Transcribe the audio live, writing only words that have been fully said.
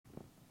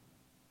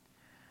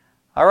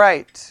All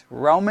right,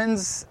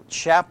 Romans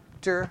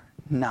chapter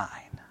 9.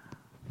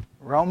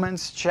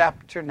 Romans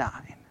chapter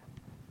 9.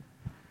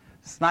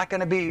 It's not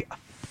going to be a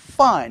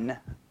fun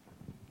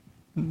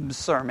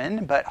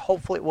sermon, but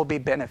hopefully it will be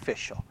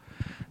beneficial.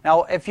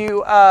 Now, if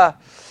you've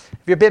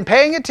been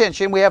paying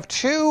attention, we have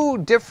two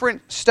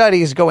different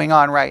studies going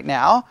on right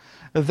now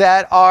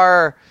that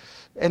are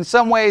in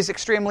some ways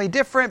extremely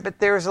different, but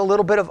there's a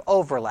little bit of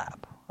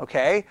overlap.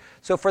 Okay?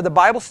 So for the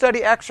Bible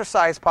study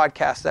exercise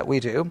podcast that we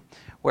do,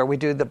 where we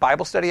do the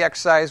Bible study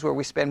exercise where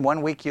we spend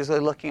 1 week usually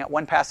looking at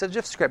one passage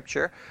of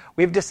Scripture,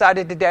 we've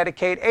decided to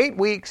dedicate 8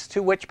 weeks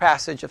to which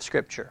passage of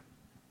Scripture?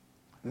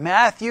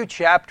 Matthew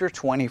chapter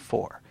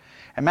 24.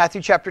 And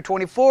Matthew chapter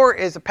 24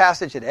 is a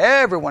passage that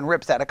everyone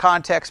rips out of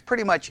context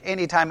pretty much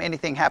anytime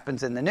anything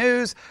happens in the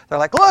news. They're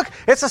like, look,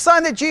 it's a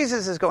sign that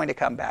Jesus is going to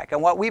come back.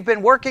 And what we've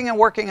been working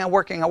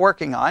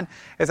on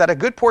is that a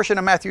good portion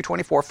of Matthew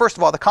 24, first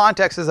of all, the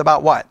context is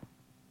about what?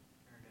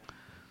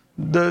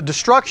 The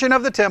destruction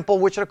of the temple,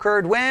 which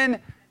occurred when?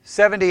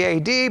 70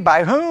 AD.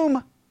 By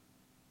whom?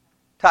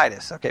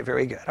 Titus. Okay,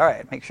 very good. All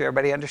right, make sure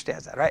everybody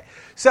understands that, right?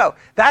 So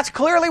that's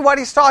clearly what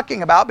he's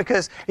talking about,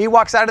 because he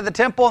walks out of the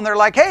temple and they're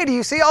like, hey, do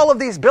you see all of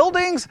these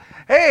buildings?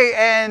 Hey,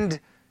 and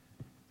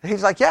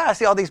he's like, yeah, I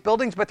see all these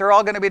buildings, but they're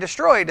all going to be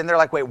destroyed. And they're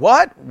like, wait,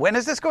 what? When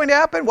is this going to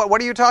happen?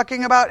 What are you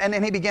talking about? And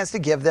then he begins to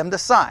give them the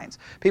signs.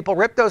 People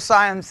rip those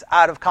signs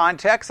out of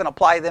context and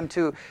apply them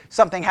to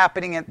something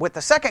happening with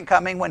the second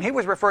coming when he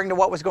was referring to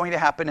what was going to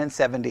happen in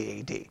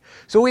 70 AD.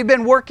 So we've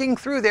been working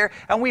through there,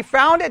 and we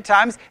found at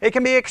times it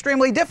can be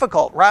extremely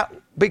difficult, right?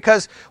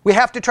 Because we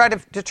have to try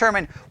to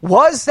determine,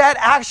 was that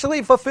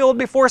actually fulfilled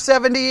before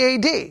 70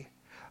 AD?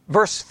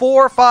 Verse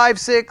 4, 5,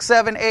 6,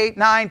 7, 8,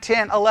 9,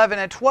 10, 11,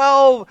 and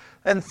 12,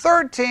 and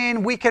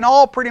 13, we can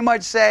all pretty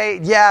much say,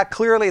 yeah,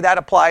 clearly that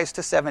applies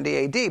to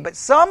 70 AD. But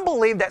some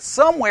believe that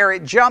somewhere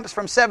it jumps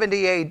from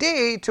 70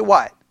 AD to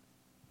what?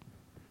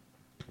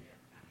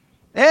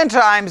 End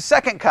times,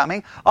 second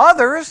coming.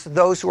 Others,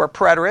 those who are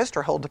preterist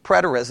or hold to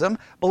preterism,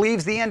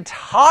 believes the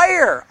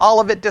entire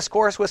Olivet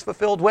Discourse was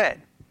fulfilled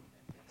when?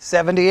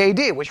 70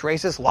 AD, which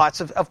raises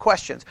lots of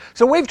questions.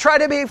 So we've tried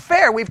to be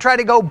fair. We've tried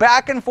to go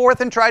back and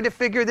forth and try to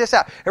figure this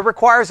out. It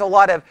requires a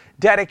lot of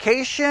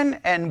dedication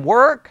and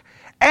work,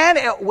 and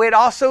it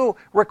also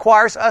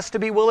requires us to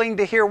be willing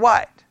to hear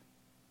what?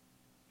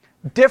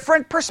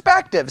 Different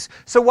perspectives.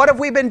 So what have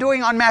we been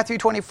doing on Matthew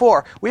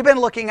 24? We've been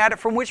looking at it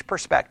from which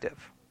perspective?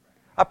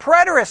 A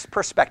preterist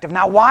perspective.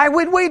 Now, why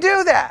would we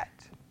do that?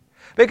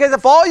 Because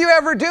if all you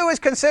ever do is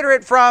consider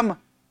it from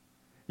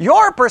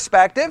your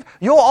perspective,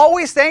 you'll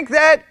always think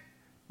that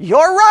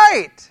you're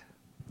right.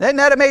 Isn't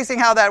that amazing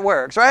how that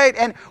works, right?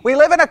 And we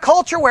live in a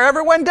culture where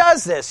everyone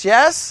does this,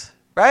 yes?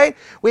 Right?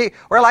 We're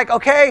like,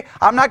 okay,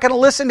 I'm not going to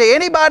listen to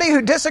anybody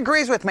who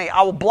disagrees with me.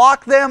 I will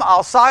block them.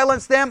 I'll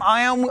silence them.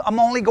 I'm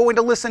only going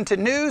to listen to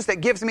news that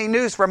gives me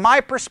news from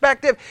my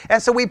perspective.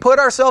 And so we put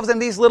ourselves in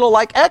these little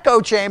like echo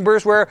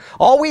chambers where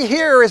all we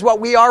hear is what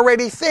we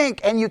already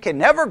think, and you can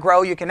never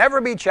grow, you can never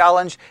be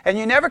challenged, and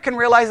you never can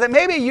realize that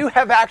maybe you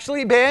have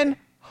actually been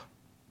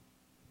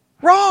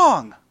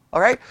wrong. All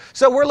right?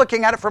 So we're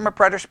looking at it from a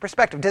preterist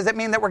perspective. Does it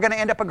mean that we're going to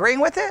end up agreeing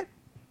with it?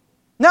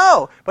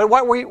 No. But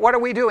what are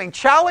we doing?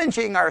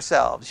 Challenging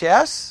ourselves,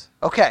 yes?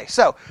 Okay,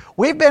 so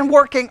we've been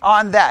working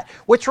on that,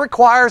 which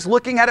requires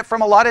looking at it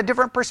from a lot of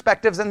different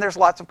perspectives, and there's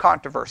lots of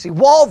controversy.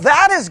 While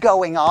that is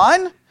going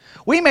on,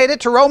 we made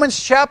it to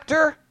Romans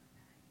chapter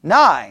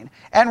 9.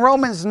 And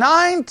Romans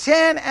 9,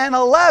 10, and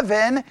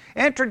 11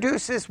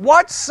 introduces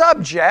what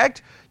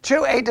subject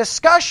to a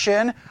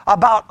discussion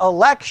about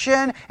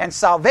election and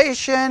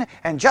salvation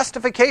and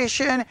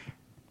justification.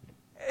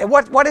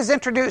 What is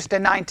introduced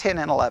in 9, 10,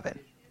 and 11?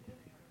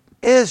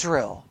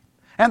 Israel.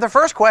 And the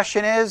first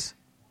question is,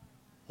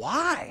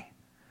 why?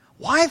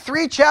 Why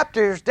 3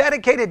 chapters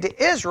dedicated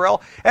to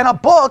Israel in a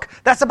book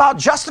that's about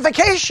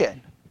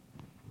justification?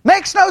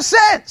 Makes no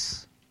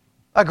sense.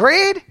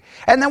 Agreed?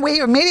 And then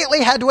we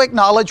immediately had to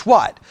acknowledge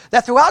what?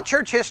 That throughout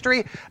church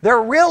history, there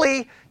are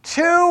really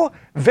 2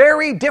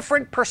 very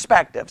different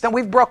perspectives. And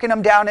we've broken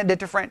them down into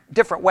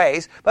different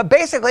ways. But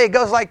basically it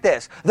goes like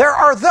this. There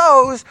are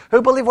those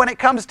who believe when it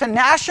comes to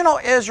national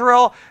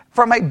Israel,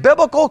 from a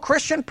biblical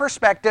Christian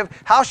perspective,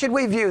 how should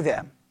we view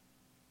them?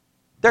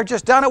 They're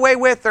just done away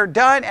with, they're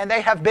done, and they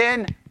have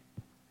been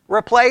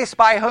replaced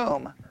by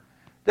whom?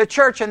 The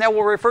church, and they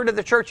will refer to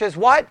the church as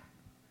what?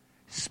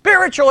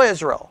 Spiritual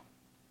Israel.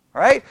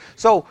 All right?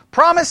 So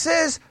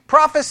promises,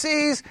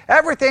 prophecies,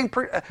 everything,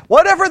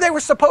 whatever they were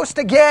supposed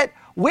to get,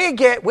 we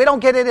don't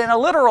get it in a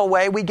literal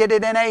way, we get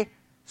it in a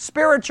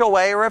spiritual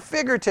way or a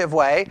figurative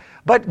way.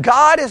 But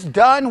God is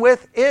done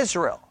with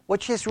Israel,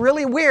 which is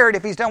really weird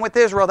if he's done with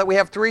Israel that we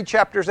have 3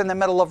 chapters in the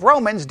middle of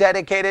Romans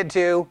dedicated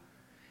to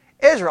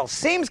Israel.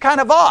 Seems kind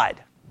of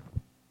odd.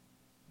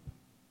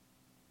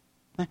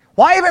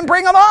 Why even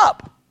bring them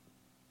up?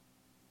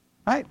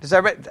 Right? Does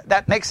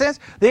that make sense?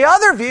 The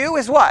other view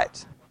is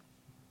what?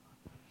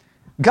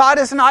 God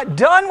is not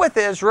done with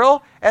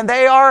Israel, and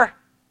they are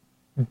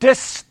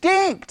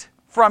distinct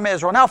from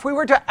Israel. Now, if we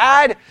were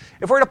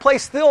to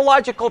place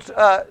theological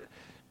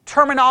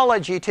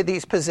terminology to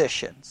these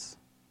positions,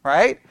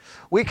 right?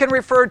 We can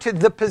refer to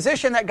the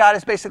position that God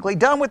has basically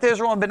done with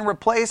Israel and been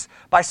replaced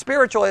by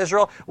spiritual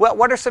Israel. Well,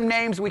 what are some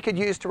names we could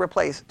use to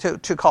replace,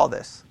 to call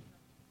this?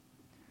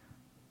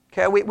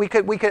 Okay, we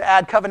could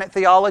add covenant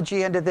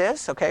theology into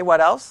this. Okay, what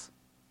else?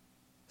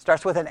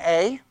 Starts with an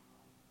A.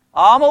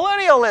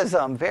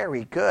 Amillennialism.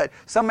 Very good.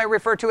 Some may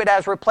refer to it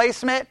as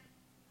replacement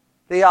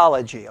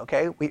theology.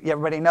 Okay,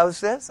 everybody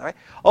knows this. All right.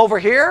 Over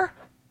here,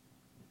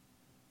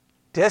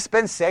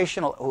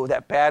 dispensational. Oh,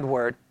 that bad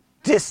word.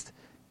 I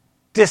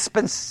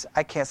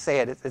can't say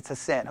it. It's a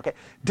sin. Okay,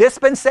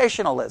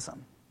 dispensationalism.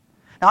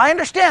 Now, I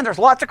understand there's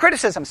lots of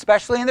criticism,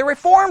 especially in the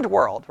Reformed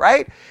world,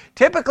 right?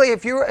 Typically,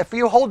 if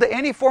you hold to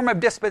any form of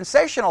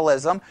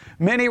dispensationalism,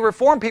 many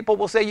Reformed people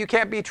will say you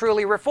can't be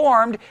truly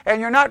Reformed,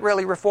 and you're not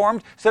really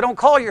Reformed, so don't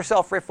call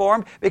yourself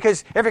Reformed,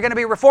 because if you're going to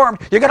be Reformed,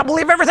 you're going to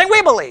believe everything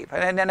we believe.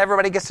 And then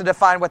everybody gets to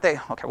define what they,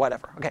 okay,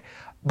 whatever. Okay.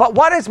 But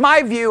what is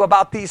my view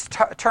about these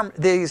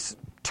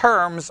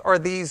terms or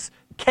these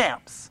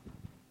camps?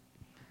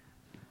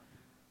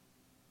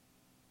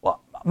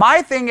 Well,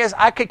 my thing is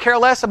I could care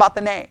less about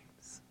the name.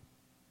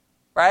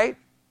 Right?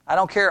 I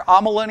don't care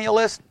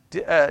amillennialist,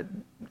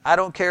 I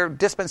don't care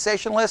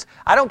dispensationalist.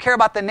 I don't care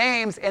about the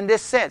names in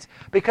this sense.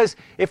 Because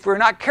if we're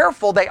not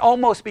careful, they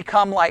almost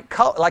become like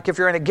if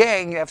you're in a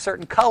gang, you have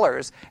certain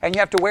colors, and you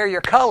have to wear your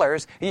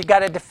colors, and you've got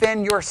to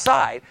defend your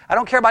side. I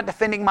don't care about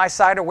defending my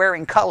side or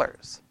wearing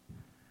colors.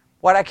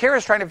 What I care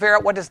is trying to figure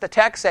out what does the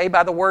text say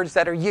by the words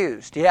that are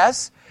used.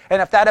 Yes?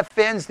 And if that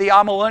offends the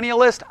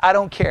amillennialist, I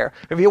don't care.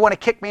 If you want to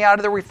kick me out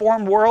of the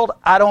Reformed world,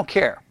 I don't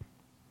care.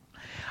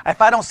 If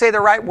I don't say the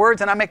right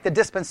words and I make the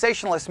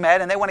dispensationalists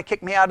mad and they want to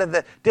kick me out of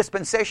the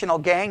dispensational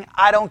gang,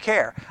 I don't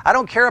care. I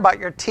don't care about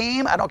your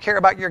team. I don't care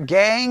about your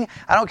gang.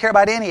 I don't care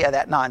about any of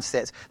that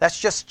nonsense. That's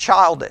just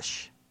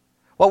childish.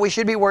 What we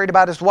should be worried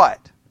about is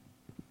what?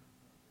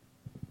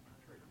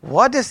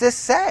 What does this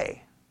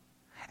say?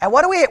 And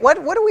what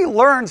do we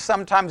learn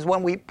sometimes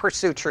when we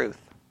pursue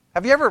truth?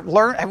 Have you ever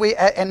learned,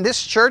 in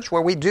this church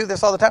where we do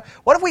this all the time,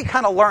 what have we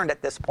kind of learned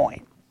at this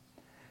point?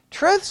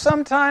 Truth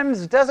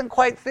sometimes doesn't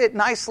quite fit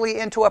nicely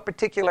into a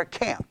particular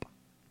camp.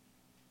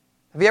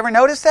 Have you ever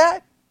noticed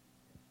that?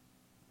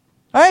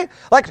 Right?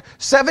 Like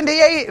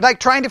 78, like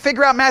trying to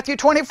figure out Matthew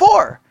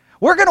 24.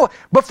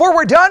 Before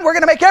we're done, we're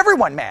going to make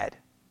everyone mad.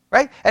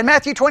 Right? And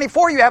Matthew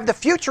 24, you have the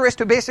futurist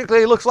who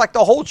basically looks like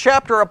the whole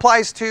chapter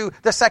applies to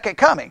the second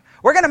coming.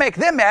 We're going to make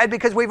them mad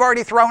because we've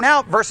already thrown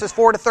out verses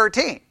 4 to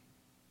 13.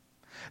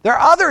 There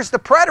are others, the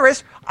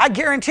preterists, I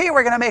guarantee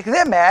we're going to make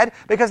them mad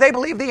because they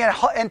believe the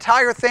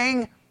entire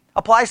thing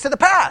applies to the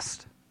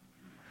past.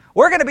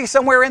 We're going to be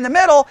somewhere in the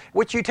middle,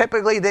 which you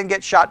typically then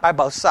get shot by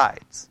both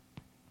sides.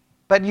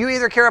 But you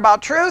either care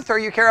about truth or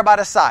you care about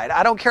a side.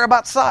 I don't care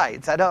about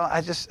sides.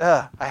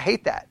 I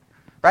hate that.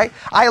 Right?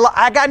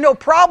 I got no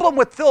problem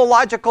with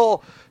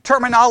theological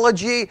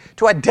terminology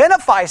to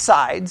identify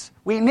sides.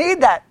 We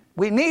need that.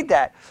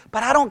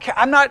 But I don't care.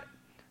 I'm not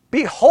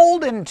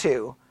beholden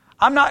to.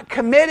 I'm not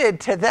committed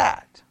to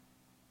that.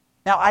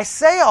 Now, I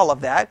say all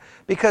of that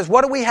because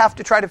what do we have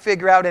to try to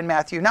figure out in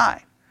Matthew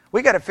 9?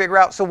 We got to figure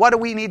out, so what do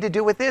we need to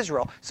do with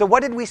Israel? So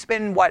what did we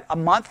spend, a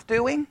month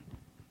doing?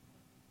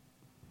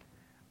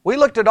 We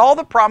looked at all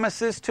the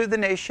promises to the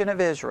nation of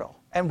Israel.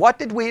 And what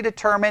did we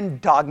determine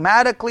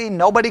dogmatically?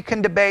 Nobody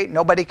can debate,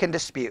 nobody can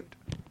dispute.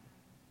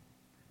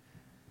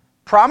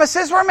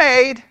 Promises were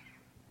made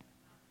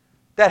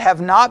that have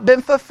not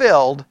been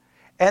fulfilled,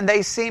 and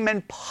they seem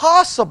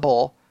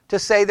impossible to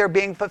say they're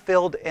being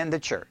fulfilled in the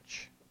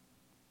church.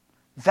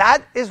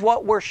 That is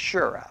what we're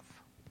sure of.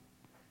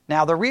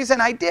 Now, the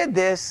reason I did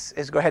this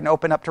is go ahead and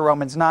open up to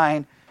Romans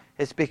 9.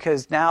 It's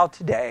because now,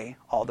 today,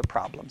 all the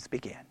problems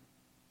begin.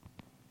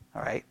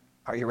 All right?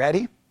 Are you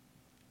ready?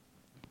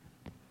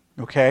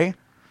 Okay.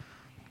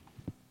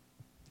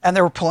 And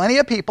there were plenty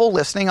of people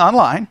listening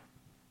online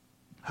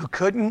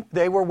who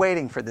they were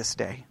waiting for this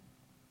day.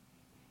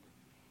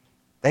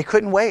 They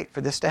couldn't wait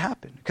for this to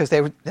happen because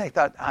they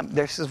thought,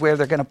 this is where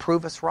they're going to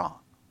prove us wrong.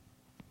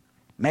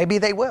 Maybe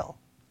they will.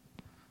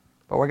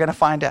 But we're going to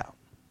find out.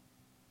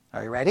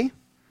 Are you ready?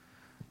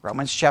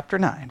 Romans chapter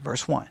 9,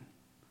 verse 1.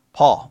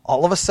 Paul,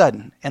 all of a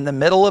sudden, in the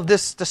middle of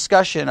this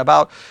discussion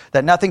about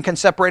that nothing can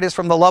separate us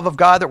from the love of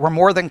God, that we're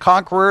more than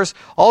conquerors,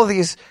 all of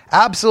these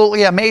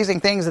absolutely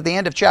amazing things at the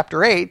end of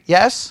chapter 8,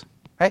 yes?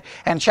 Right?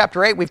 And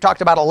chapter 8, we've talked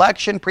about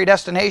election,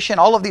 predestination,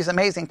 all of these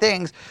amazing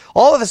things,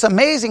 all of this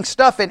amazing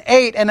stuff in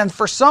 8, and then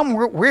for some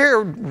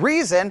weird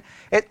reason,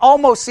 it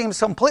almost seems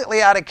completely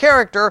out of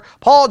character.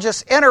 Paul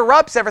just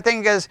interrupts everything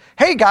and goes,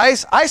 hey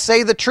guys, I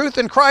say the truth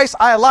in Christ,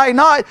 I lie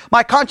not,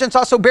 my conscience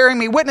also bearing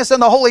me witness in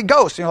the Holy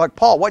Ghost. And you're like,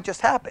 Paul, what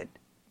just happened?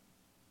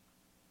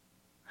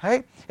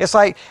 Right? It's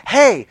like,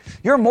 hey,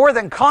 you're more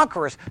than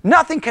conquerors.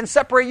 Nothing can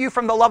separate you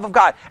from the love of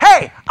God.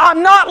 Hey,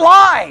 I'm not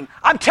lying.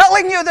 I'm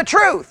telling you the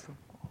truth.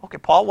 Okay,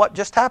 Paul, what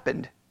just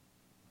happened?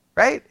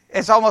 Right?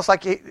 It's almost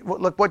like,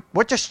 look,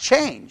 what just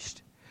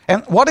changed?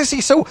 And what is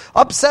he so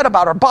upset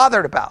about or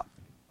bothered about?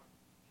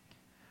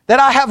 That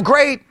I have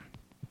great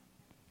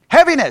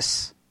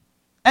heaviness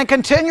and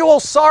continual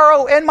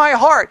sorrow in my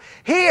heart.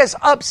 He is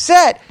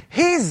upset.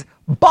 He's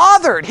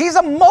bothered. He's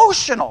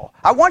emotional.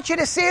 I want you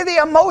to see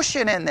the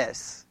emotion in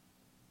this.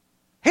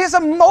 He's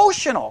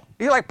emotional.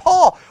 You're like,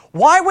 Paul,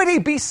 why would he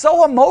be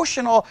so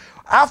emotional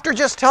after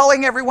just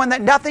telling everyone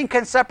that nothing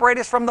can separate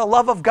us from the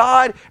love of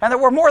God and that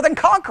we're more than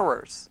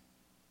conquerors?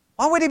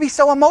 Why would he be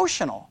so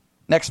emotional?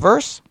 Next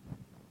verse.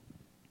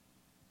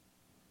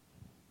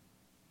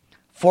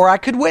 For I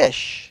could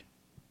wish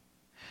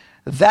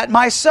that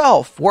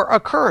myself were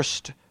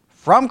accursed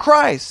from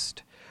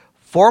Christ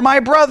for my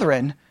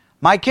brethren,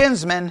 my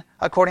kinsmen,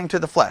 according to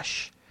the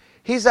flesh.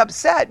 He's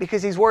upset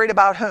because he's worried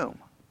about whom?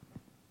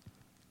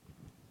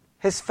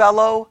 His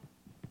fellow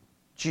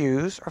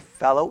Jews or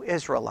fellow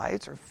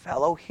Israelites or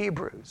fellow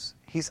Hebrews.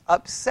 He's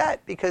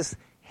upset because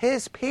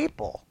his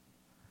people,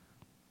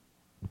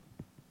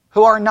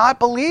 who are not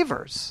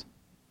believers,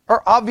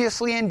 are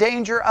obviously in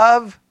danger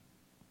of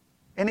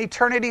an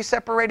eternity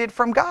separated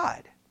from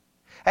God.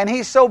 And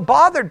he's so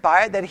bothered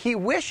by it that he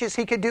wishes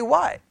he could do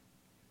what?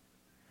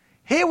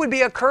 He would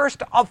be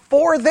accursed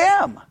for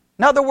them.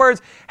 In other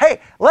words, hey,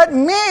 let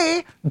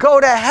me go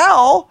to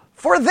hell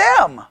for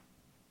them.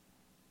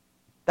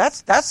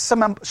 That's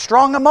some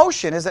strong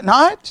emotion, is it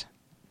not?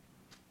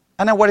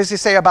 And then what does he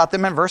say about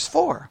them in verse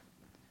 4?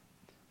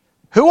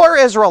 Who are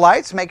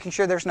Israelites, making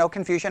sure there's no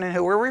confusion in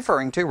who we're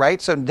referring to, right?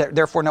 So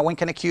therefore no one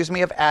can accuse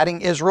me of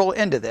adding Israel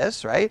into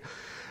this, right?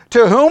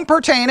 To whom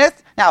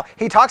pertaineth, now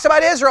he talks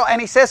about Israel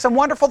and he says some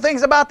wonderful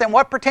things about them.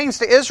 What pertains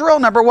to Israel?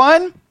 Number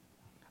 1,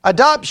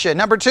 adoption.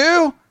 Number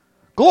 2,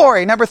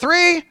 glory. Number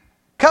 3,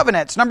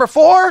 covenants. Number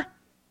 4,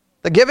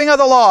 the giving of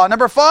the law.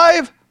 Number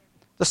 5,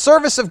 the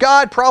service of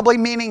God, probably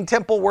meaning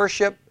temple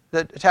worship,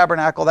 the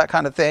tabernacle, that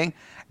kind of thing.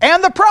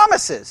 And the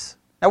promises.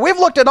 Now we've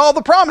looked at all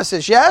the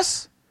promises,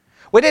 yes?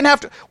 We didn't have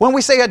to, when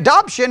we say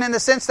adoption in the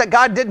sense that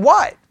God did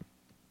what?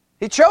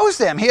 He chose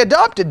them. He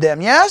adopted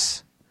them,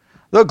 yes?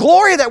 The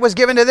glory that was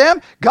given to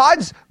them,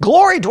 God's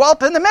glory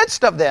dwelt in the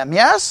midst of them,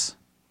 yes?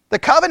 The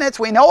covenants,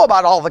 we know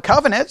about all the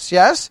covenants,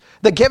 yes?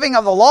 The giving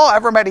of the law,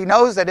 everybody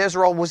knows that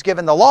Israel was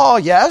given the law,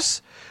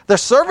 yes? The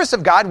service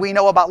of God, we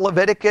know about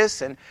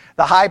Leviticus and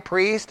the high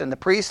priest and the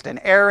priest and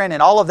Aaron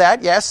and all of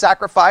that, yes?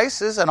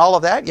 Sacrifices and all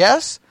of that,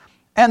 yes?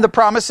 And the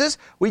promises,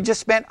 we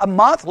just spent a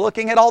month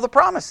looking at all the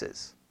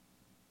promises.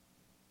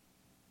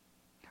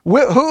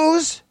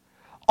 Whose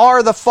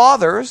are the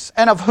fathers,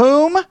 and of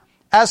whom,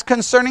 as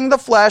concerning the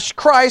flesh,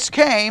 Christ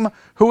came,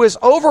 who is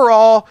over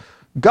all,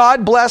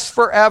 God bless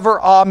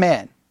forever,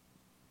 amen.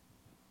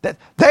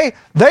 They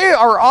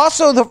are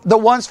also the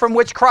ones from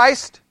which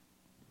Christ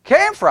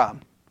came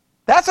from.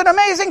 That's an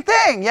amazing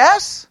thing,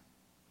 yes?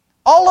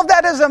 All of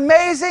that is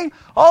amazing.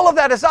 All of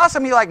that is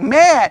awesome. You're like,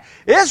 man,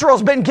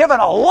 Israel's been given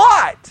a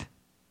lot.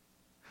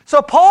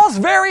 So Paul's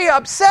very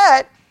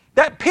upset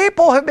that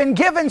people have been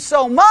given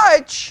so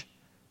much.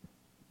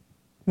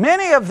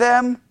 Many of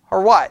them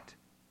are what?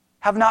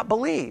 Have not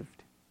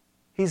believed.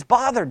 He's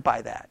bothered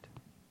by that.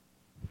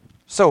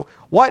 So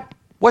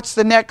what's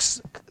the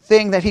next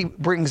thing that he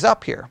brings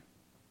up here?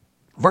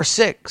 Verse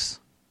 6.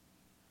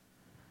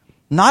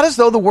 Not as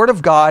though the word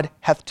of God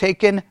hath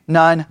taken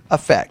none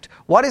effect.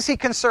 What is he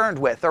concerned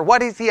with? Or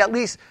what is he at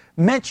least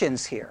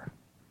mentions here?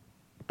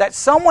 That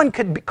someone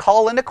could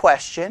call into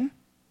question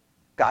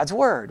God's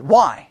word.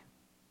 Why?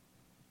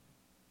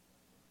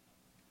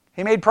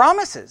 He made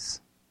promises.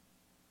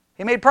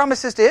 He made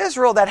promises to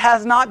Israel that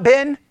has not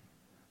been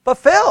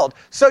fulfilled.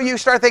 So you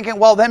start thinking,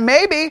 well, then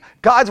maybe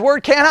God's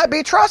word cannot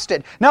be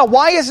trusted. Now,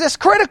 why is this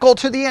critical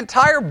to the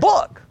entire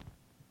book?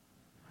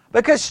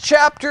 Because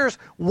chapters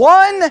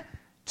 1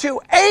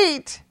 to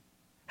 8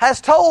 has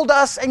told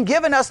us and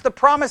given us the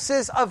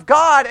promises of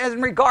God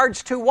in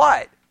regards to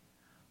what?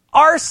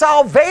 Our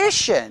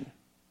salvation.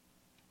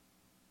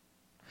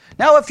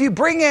 Now, if you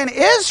bring in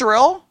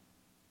Israel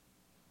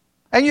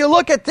and you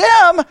look at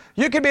them,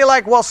 you could be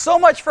like, well, so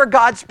much for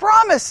God's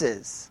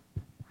promises.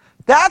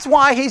 That's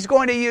why he's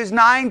going to use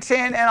 9,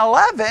 10, and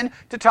 11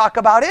 to talk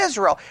about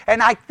Israel.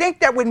 And I think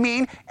that would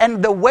mean,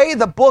 and the way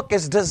the book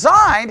is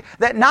designed,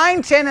 that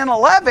 9, 10, and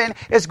 11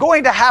 is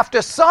going to have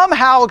to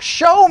somehow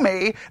show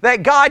me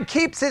that God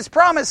keeps his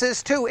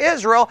promises to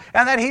Israel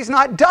and that he's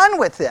not done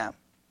with them.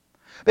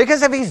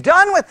 Because if he's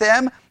done with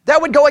them, that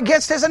would go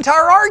against his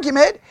entire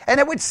argument, and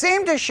it would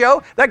seem to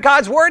show that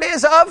God's word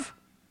is of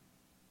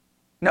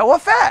no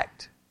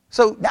effect.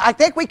 So I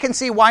think we can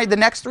see why the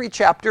next 3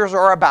 chapters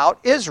are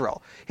about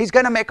Israel. He's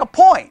going to make a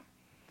point.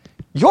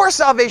 Your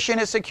salvation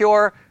is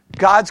secure.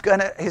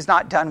 He's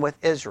not done with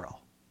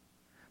Israel.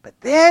 But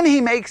then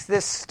he makes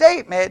this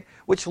statement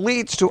which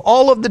leads to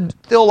all of the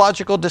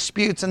theological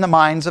disputes in the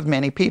minds of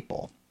many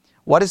people.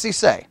 What does he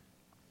say?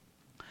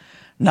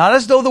 Not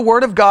as though the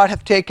word of God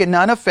hath taken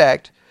none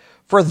effect,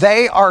 for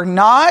they are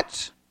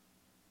not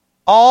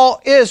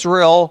all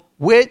Israel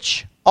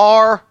which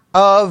are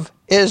of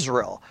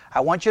Israel. I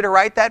want you to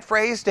write that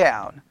phrase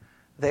down.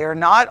 They are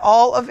not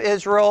all of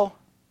Israel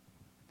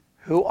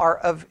who are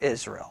of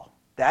Israel.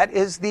 That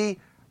is the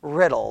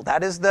riddle.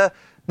 That is the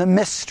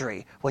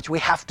mystery which we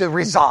have to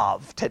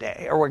resolve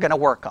today, or we're going to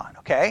work on,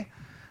 okay?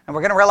 And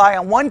we're going to rely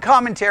on one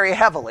commentary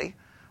heavily.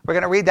 We're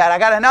going to read that. I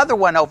got another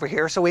one over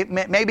here, so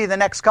maybe the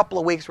next couple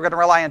of weeks we're going to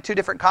rely on two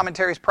different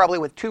commentaries, probably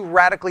with two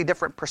radically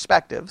different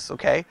perspectives,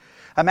 okay?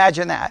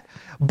 Imagine that.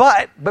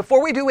 But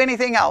before we do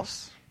anything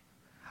else,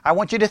 I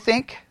want you to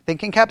think.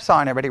 Thinking caps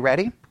on. Everybody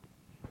ready?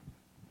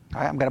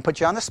 All right, I'm going to put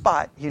you on the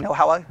spot. You know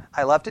how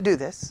I love to do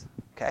this,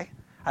 okay?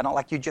 I don't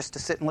like you just to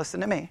sit and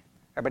listen to me.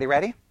 Everybody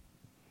ready?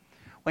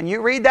 When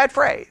you read that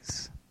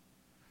phrase,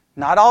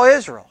 not all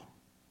Israel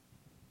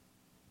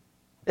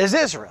is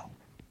Israel,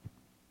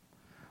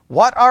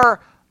 what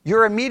are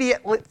your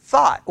immediate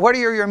thought? What are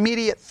your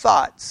immediate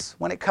thoughts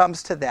when it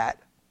comes to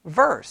that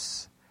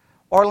verse?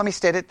 Or let me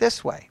state it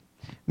this way.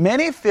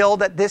 Many feel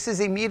that this is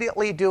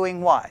immediately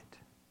doing what?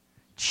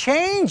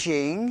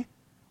 Changing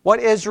what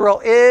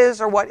Israel is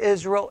or what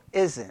Israel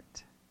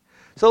isn't.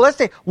 So let's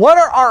say, what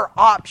are our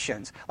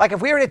options? Like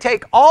if we were to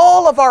take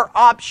all of our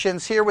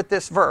options here with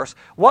this verse,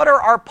 what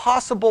are our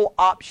possible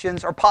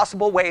options or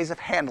possible ways of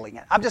handling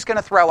it? I'm just going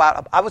to throw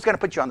out, I was going to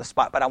put you on the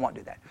spot, but I won't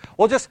do that.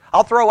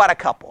 I'll throw out a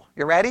couple.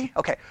 You ready?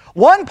 Okay.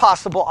 One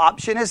possible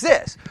option is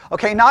this.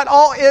 Okay, not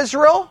all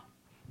Israel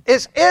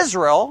is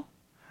Israel.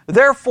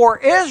 Therefore,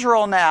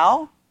 Israel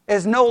now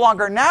is no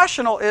longer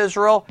national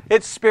Israel,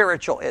 it's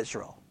spiritual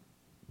Israel.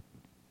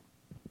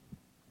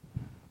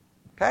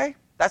 Okay?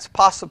 That's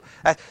possible.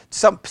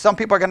 Some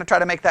people are going to try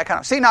to make that kind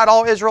of... See, not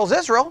all Israel's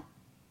Israel.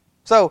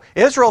 So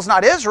Israel's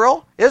not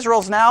Israel.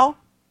 Israel's now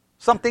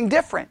something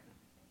different.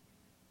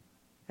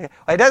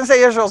 It doesn't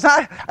say Israel's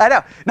not... I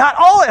know. Not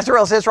all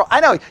Israel's Israel. I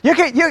know.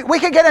 We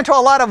could get into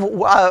a lot of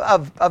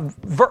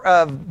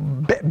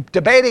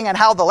debating and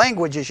how the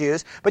language is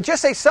used. But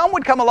just say some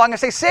would come along and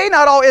say,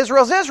 not all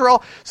Israel's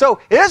Israel. So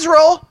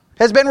Israel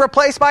has been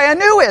replaced by a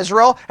new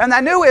Israel. And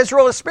that new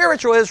Israel is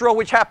spiritual Israel,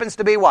 which happens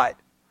to be what?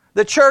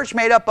 The church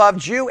made up of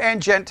Jew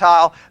and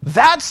Gentile.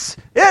 That's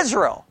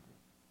Israel.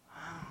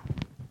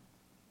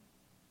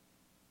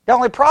 The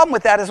only problem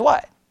with that is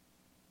what?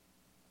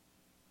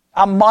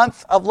 A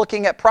month of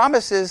looking at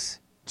promises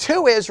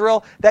to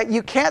Israel that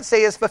you can't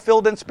say is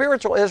fulfilled in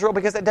spiritual Israel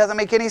because it doesn't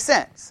make any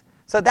sense.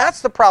 So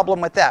that's the problem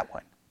with that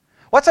one.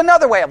 What's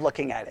another way of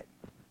looking at it?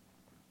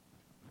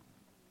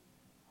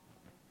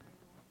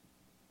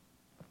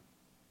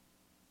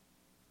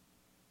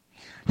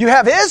 You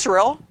have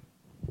Israel,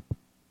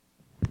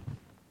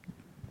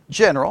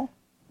 general,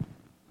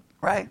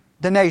 right?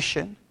 The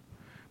nation.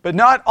 But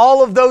not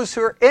all of those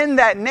who are in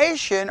that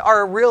nation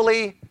are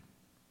really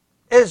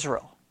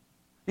Israel.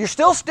 You're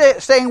still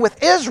staying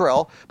with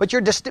Israel, but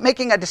you're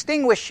making a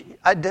distinguishing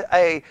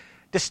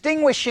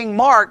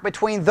mark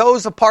between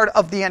those a part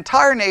of the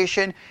entire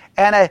nation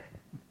and a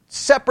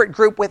separate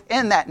group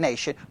within that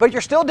nation. But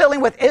you're still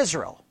dealing with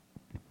Israel.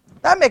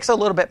 That makes a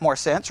little bit more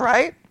sense,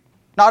 right?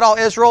 Not all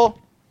Israel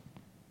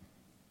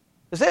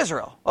is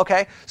Israel,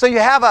 okay? So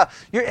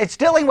it's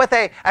dealing with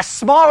a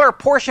smaller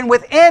portion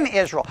within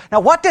Israel.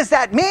 Now, what does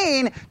that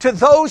mean to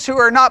those who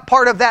are not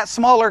part of that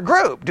smaller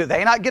group? Do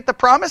they not get the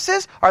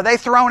promises? Are they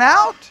thrown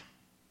out?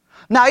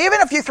 Now, even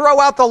if you throw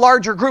out the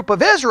larger group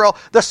of Israel,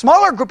 the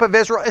smaller group of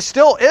Israel is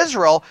still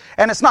Israel,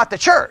 and it's not the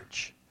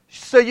church.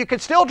 So you could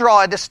still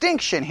draw a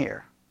distinction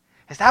here.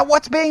 Is that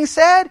what's being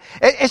said?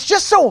 It's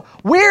just so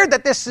weird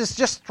that this is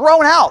just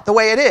thrown out the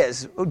way it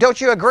is. Don't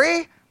you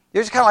agree?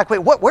 You're just kind of like, wait,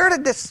 where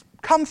did this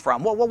come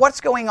from? Well, what's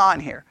going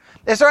on here?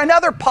 Is there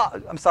another...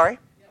 I'm sorry?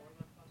 Yeah, what about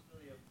the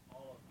possibility of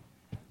all of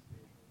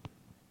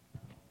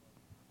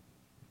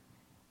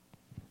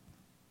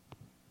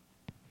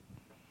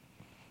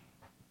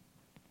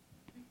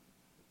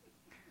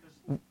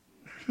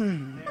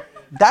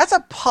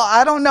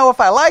I don't know if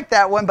I like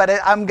that one, but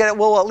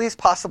we'll at least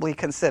possibly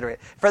consider it.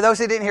 For those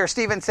who didn't hear,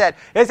 Stephen said,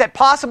 is it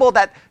possible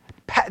that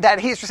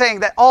he's saying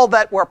that all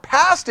that were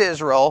past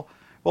Israel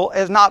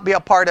is not be a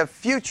part of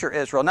future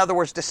Israel? In other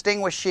words,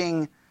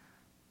 distinguishing...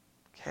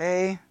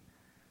 Okay.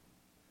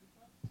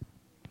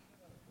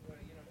 Look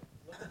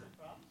at the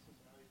promises and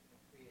how he's going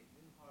to create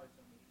new hearts.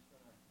 I mean, he's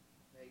going to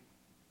make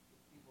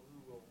people who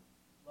will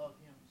love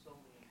him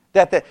solely.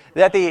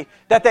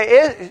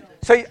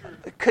 So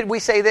could we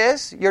say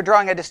this? You're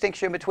drawing a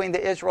distinction between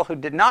the Israel who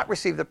did not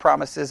receive the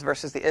promises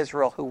versus the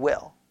Israel who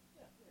will.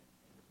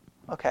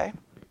 Okay.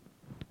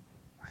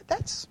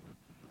 That's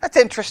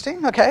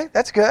interesting. Okay,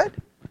 that's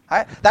good. All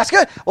right, that's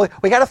good. Well,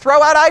 we got to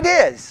throw out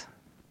ideas.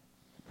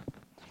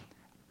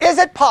 Is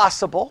it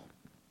possible?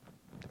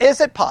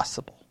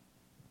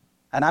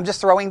 And I'm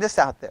just throwing this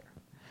out there.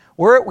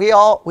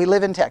 We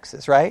live in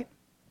Texas, right?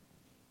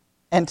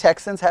 And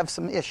Texans have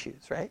some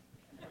issues, right?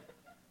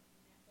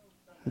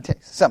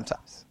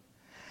 Sometimes.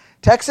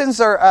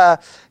 Texans are,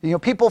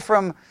 people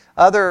from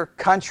other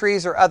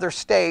countries or other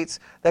states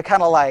that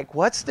kind of like,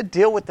 what's the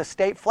deal with the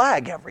state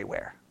flag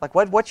everywhere? Like,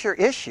 what's your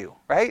issue,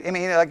 right? I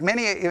mean, like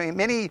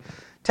many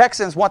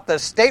Texans want the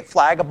state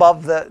flag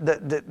above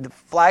the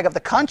flag of the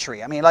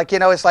country. I mean,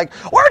 it's like,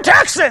 we're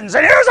Texans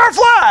and here's our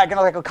flag. And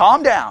I'm like, oh,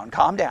 calm down.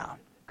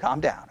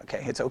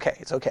 Okay, it's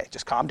okay.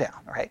 Just calm down,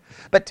 all right?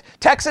 But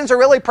Texans are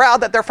really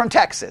proud that they're from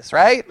Texas,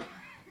 right?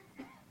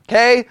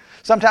 Okay?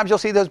 Sometimes you'll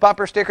see those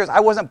bumper stickers. I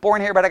wasn't born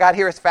here, but I got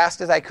here as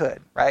fast as I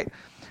could, right?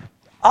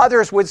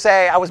 Others would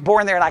say, I was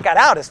born there and I got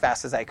out as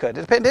fast as I could,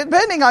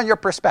 depending on your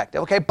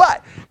perspective, okay?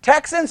 But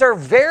Texans are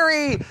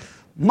very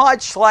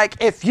much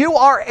like, if you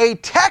are a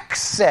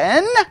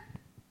Texan,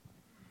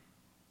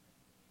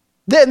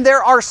 then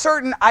there are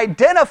certain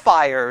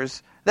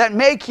identifiers that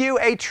make you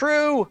a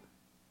true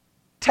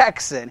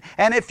Texan.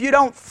 And if you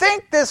don't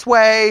think this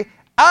way,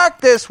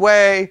 act this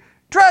way,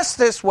 dress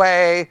this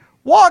way,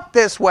 walk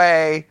this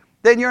way,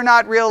 then you're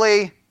not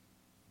really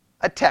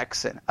a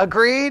Texan.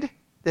 Agreed?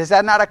 Is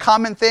that not a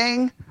common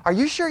thing? Are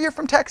you sure you're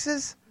from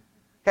Texas?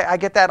 Okay, I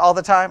get that all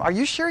the time. Are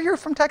you sure you're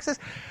from Texas?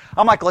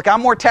 I'm like, look,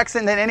 I'm more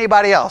Texan than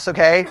anybody else,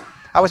 okay?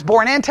 I was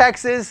born in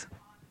Texas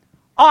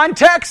on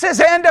Texas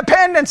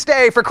Independence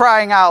Day, for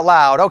crying out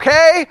loud,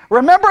 okay?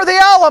 Remember the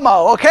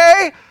Alamo,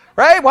 okay?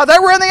 Right? Well, they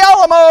were in the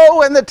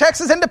Alamo and the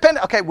Texas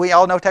Independence. Okay, we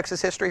all know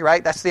Texas history,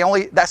 right? That's the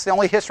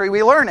only history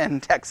we learn in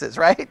Texas,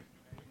 right?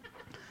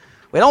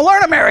 We don't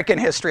learn American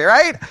history,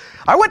 right?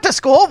 I went to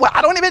school. Well,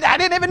 I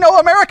didn't even know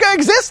America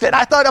existed.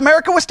 I thought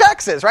America was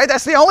Texas, right?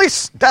 That's the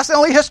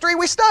only history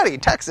we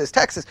studied. Texas.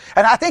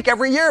 And I think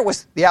every year it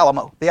was the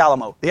Alamo.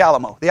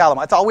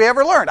 That's all we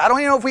ever learned. I don't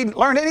even know if we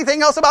learned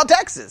anything else about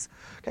Texas.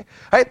 Okay,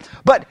 right?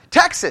 But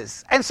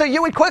Texas. And so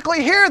you would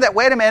quickly hear that,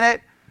 wait a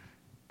minute,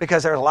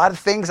 because there are a lot of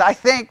things I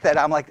think that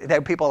I'm like,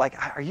 that people are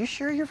like, are you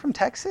sure you're from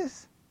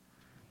Texas?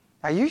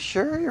 Are you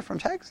sure you're from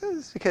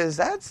Texas? Because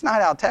that's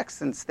not how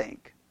Texans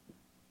think.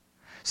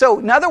 So,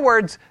 in other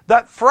words,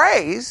 that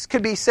phrase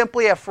could be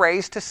simply a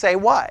phrase to say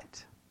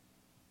what?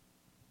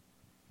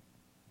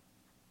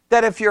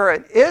 That if you're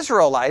an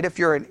Israelite, if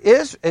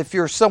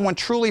you're someone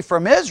truly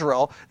from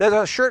Israel, there's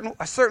a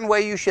certain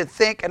way you should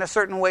think and a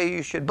certain way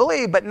you should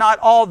believe, but not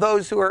all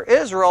those who are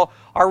Israel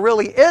are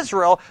really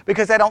Israel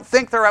because they don't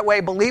think the right way,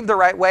 believe the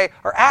right way,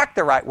 or act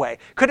the right way.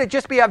 Could it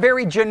just be a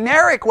very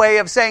generic way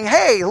of saying,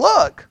 hey,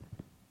 look,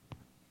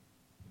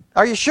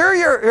 are you sure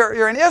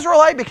you're an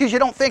Israelite because you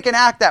don't think and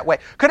act that way?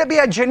 Could it be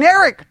a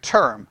generic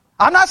term?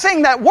 I'm not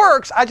saying that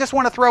works. I just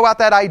want to throw out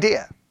that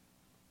idea.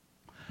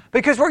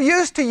 Because we're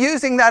used to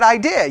using that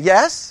idea,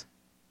 yes?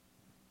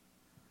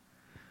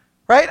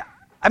 Right?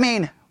 I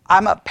mean,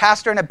 I'm a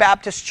pastor in a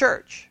Baptist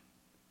church.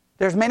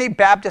 There's many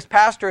Baptist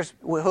pastors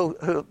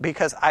who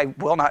because I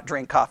will not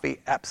drink coffee,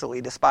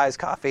 absolutely despise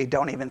coffee,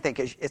 don't even think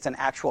it's an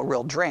actual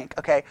real drink,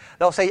 okay?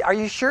 They'll say, are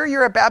you sure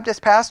you're a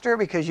Baptist pastor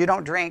because you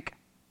don't drink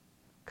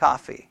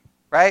coffee?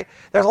 Right?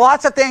 There's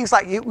lots of things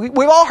like,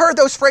 we've all heard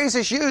those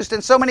phrases used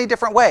in so many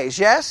different ways,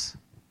 yes?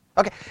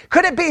 Okay,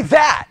 could it be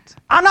that?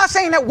 I'm not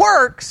saying it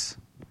works,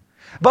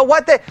 but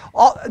what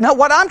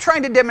I'm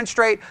trying to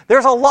demonstrate,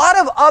 there's a lot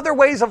of other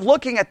ways of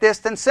looking at this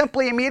than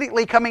simply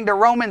immediately coming to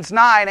Romans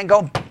 9 and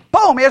go,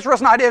 boom,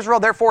 Israel's not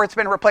Israel, therefore it's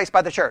been replaced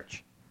by the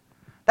church.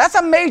 That's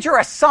a major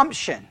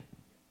assumption.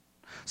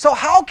 So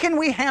how can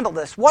we handle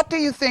this? What do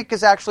you think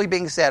is actually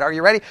being said? Are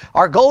you ready?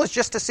 Our goal is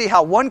just to see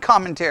how one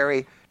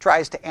commentary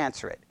tries to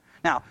answer it.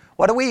 Now,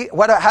 how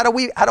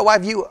do I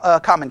view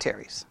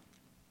commentaries?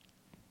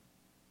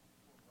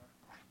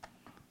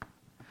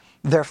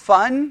 They're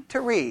fun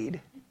to read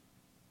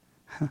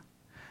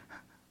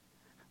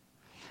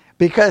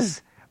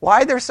because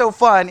why they're so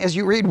fun is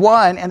you read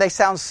one and they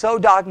sound so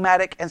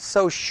dogmatic and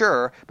so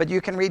sure, but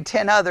you can read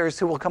 10 others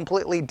who will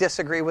completely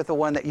disagree with the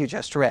one that you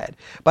just read.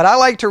 But I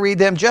like to read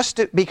them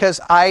because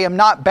I am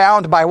not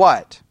bound by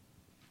what?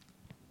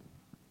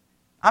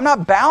 I'm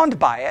not bound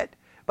by it.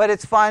 But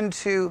it's fun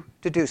to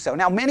do so.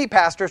 Now, many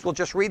pastors will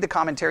just read the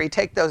commentary,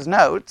 take those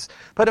notes,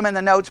 put them in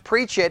the notes,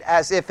 preach it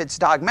as if it's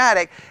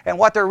dogmatic, and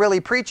what they're really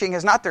preaching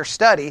is not their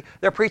study.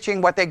 They're preaching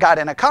what they got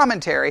in a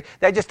commentary.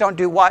 They just don't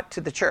do what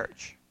to the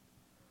church?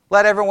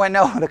 Let everyone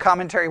know the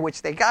commentary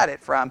which they got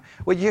it from,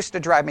 which used to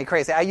drive me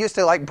crazy. I used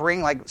to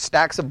bring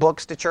stacks of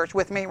books to church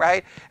with me,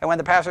 right? And when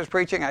the pastor's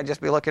preaching, I'd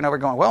just be looking over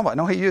going, well, I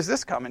know he used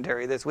this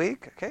commentary this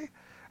week, okay?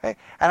 Right?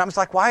 And I was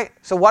like, why?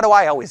 So what do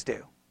I always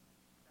do?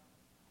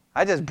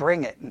 I just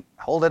bring it and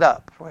hold it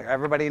up where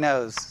everybody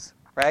knows,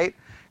 right?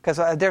 Because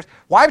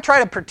why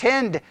try to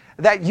pretend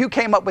that you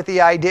came up with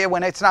the idea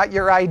when it's not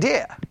your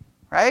idea,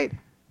 right?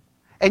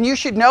 And you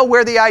should know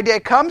where the idea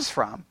comes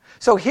from.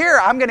 So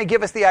here, I'm going to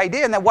give us the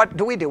idea, and then what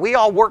do? We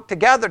all work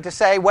together to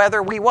say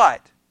whether we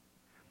what?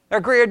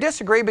 Agree or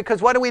disagree,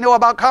 because what do we know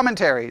about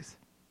commentaries?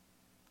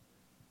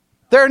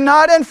 They're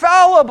not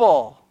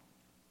infallible.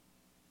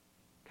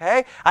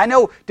 Okay? I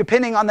know,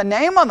 depending on the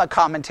name on the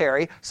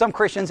commentary, some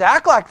Christians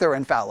act like they're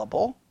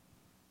infallible,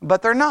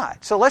 but they're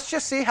not. So let's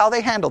just see how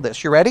they handle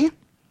this. You ready?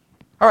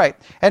 All right.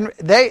 And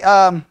they,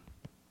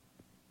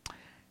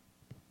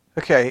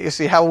 okay, you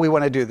see how we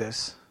want to do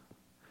this.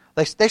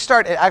 They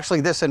start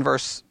actually this in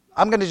verse,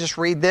 I'm going to just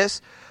read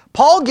this.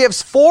 Paul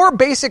gives 4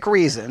 basic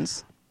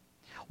reasons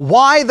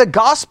why the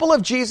gospel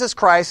of Jesus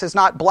Christ is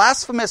not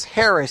blasphemous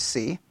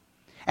heresy,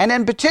 and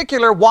in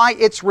particular, why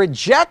its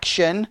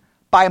rejection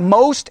by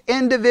most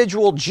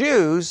individual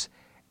Jews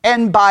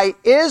and by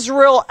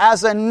Israel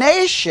as a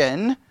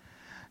nation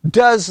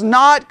does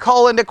not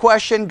call into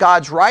question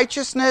God's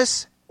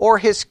righteousness or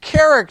his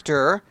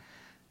character,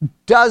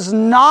 does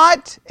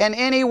not in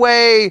any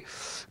way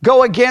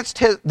go against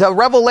the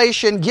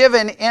revelation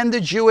given in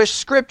the Jewish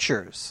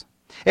scriptures.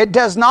 It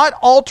does not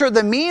alter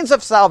the means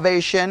of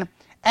salvation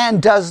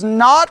and does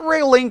not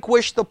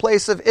relinquish the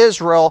place of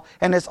Israel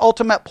and its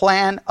ultimate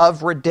plan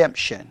of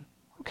redemption.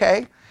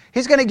 Okay?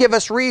 He's going to give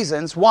us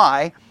reasons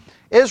why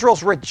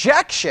Israel's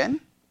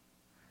rejection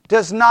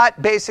does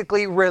not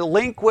basically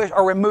relinquish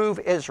or remove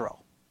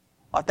Israel.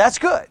 Well, that's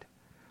good.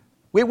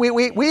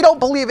 We don't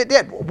believe it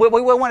did. We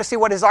want to see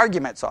what his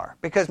arguments are,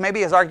 because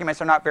maybe his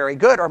arguments are not very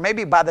good, or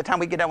maybe by the time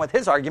we get done with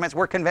his arguments,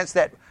 we're convinced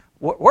that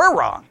we're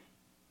wrong.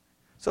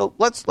 So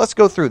let's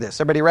go through this.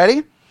 Everybody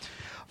ready?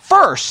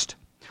 First,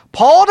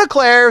 Paul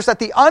declares that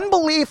the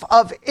unbelief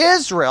of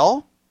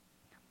Israel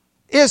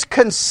is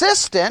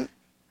consistent.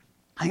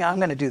 Hang on, I'm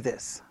going to do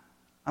this.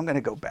 I'm going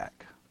to go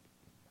back,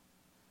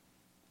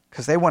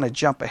 because they want to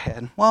jump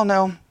ahead. Well,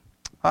 no,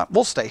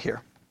 we'll stay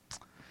here.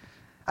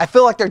 I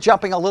feel like they're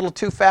jumping a little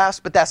too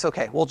fast, but that's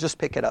okay. We'll just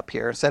pick it up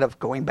here instead of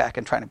going back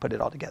and trying to put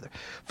it all together.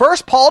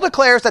 First, Paul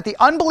declares that the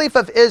unbelief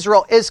of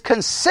Israel is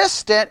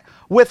consistent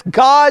with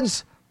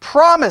God's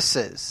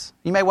promises.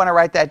 You may want to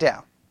write that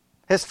down.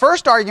 His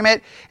first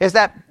argument is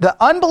that the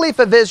unbelief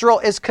of Israel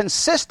is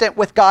consistent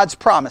with God's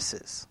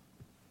promises.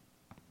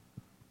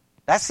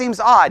 That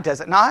seems odd, does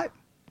it not?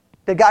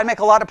 Did God make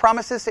a lot of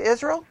promises to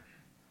Israel?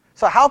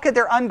 So how could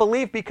their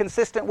unbelief be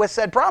consistent with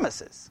said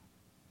promises?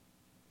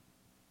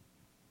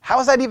 How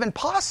is that even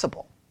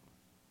possible?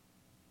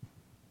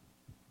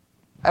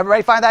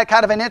 Everybody find that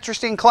kind of an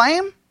interesting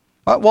claim?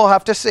 Well, we'll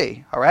have to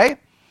see, all right?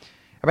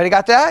 Everybody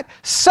got that?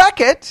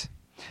 Second,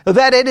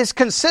 that it is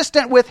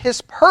consistent with his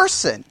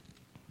person.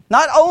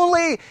 Not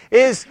only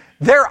is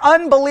their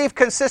unbelief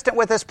consistent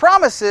with his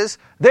promises,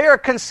 they are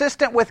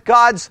consistent with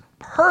God's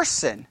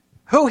person,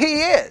 who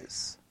he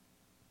is.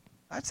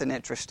 That's an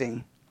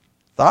interesting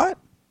thought.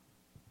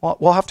 Well,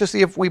 we'll have to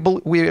see if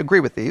we agree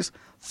with these.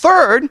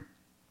 Third,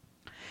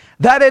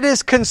 that it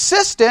is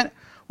consistent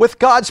with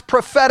God's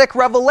prophetic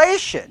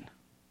revelation.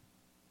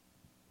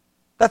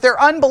 That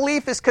their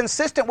unbelief is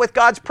consistent with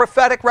God's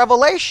prophetic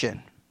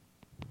revelation.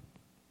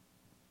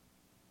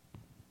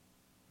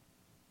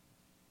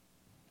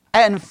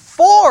 And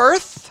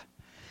fourth,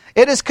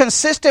 it is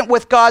consistent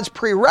with God's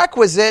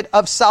prerequisite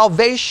of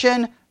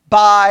salvation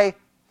by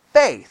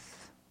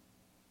faith.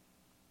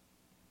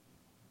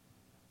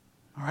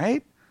 All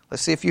right,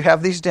 let's see if you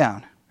have these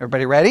down.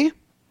 Everybody ready?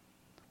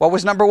 What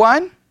was number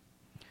one?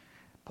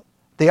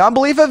 The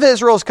unbelief of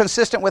Israel is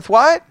consistent with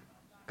what?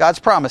 God's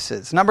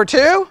promises. Number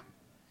two,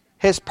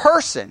 his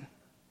person.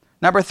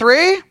 Number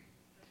three,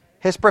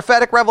 his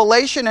prophetic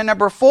revelation. And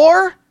number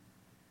four,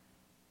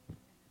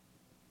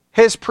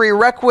 his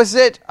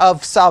prerequisite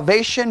of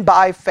salvation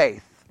by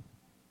faith.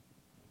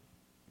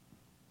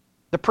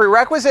 The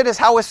prerequisite is,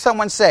 how is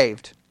someone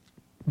saved?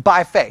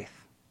 By faith.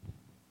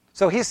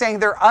 So he's saying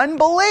their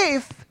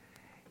unbelief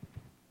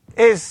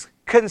is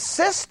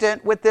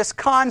consistent with this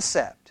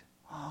concept.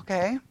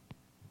 Okay.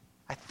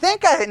 I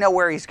think I know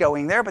where he's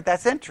going there, but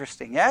that's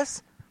interesting,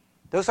 yes?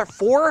 Those are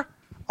four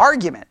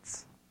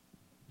arguments.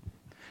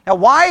 Now,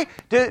 why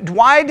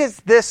does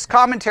this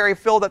commentary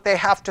feel that they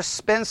have to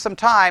spend some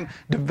time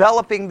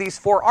developing these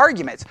four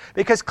arguments?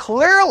 Because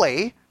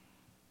clearly,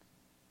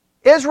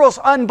 Israel's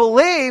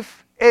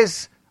unbelief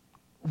is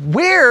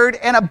weird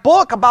in a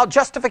book about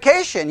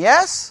justification,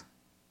 yes?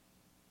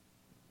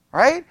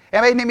 Right?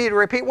 Anybody need me to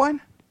repeat one?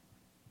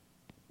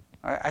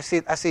 All right,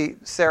 I see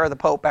Sarah the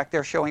Pope back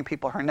there showing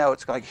people her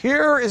notes, going,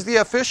 here is the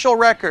official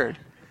record.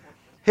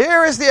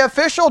 Here is the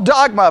official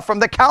dogma from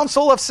the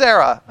Council of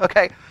Sarah.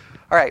 Okay,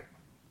 all right.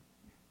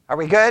 Are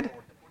we good?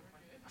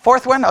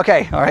 Fourth one?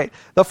 Okay, all right.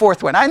 The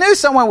fourth one. I knew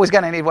someone was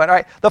going to need one. All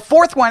right. The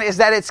fourth one is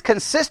that it's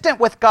consistent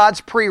with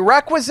God's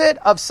prerequisite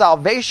of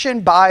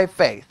salvation by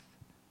faith.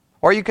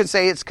 Or you could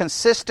say it's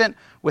consistent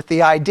with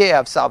the idea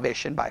of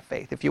salvation by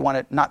faith, if you want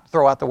to not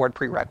throw out the word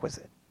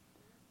prerequisite.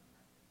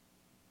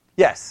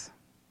 Yes.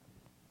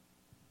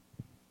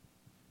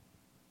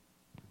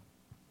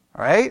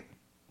 All right?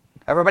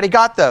 Everybody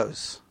got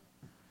those?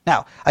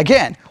 Now,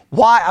 again,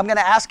 why? I'm going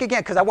to ask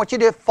again because I want you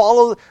to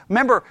follow.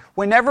 Remember,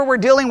 whenever we're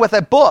dealing with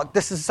a book,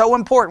 this is so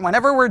important.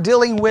 Whenever we're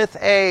dealing with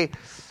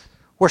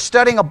we're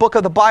studying a book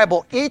of the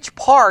Bible, each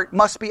part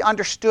must be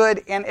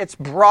understood in its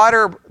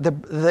broader,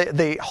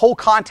 the whole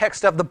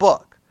context of the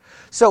book.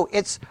 So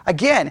it's,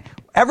 again,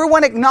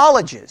 everyone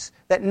acknowledges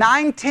that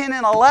 9, 10,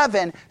 and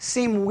 11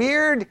 seem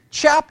weird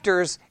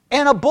chapters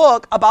in a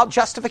book about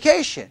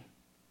justification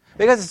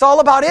because it's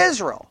all about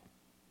Israel.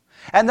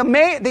 And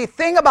the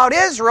thing about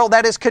Israel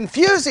that is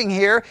confusing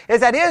here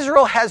is that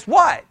Israel has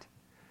what?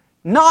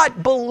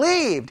 Not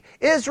believed.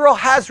 Israel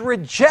has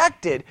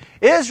rejected.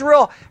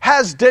 Israel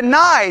has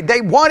denied.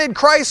 They wanted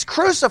Christ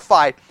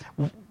crucified.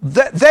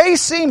 They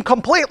seem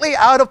completely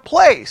out of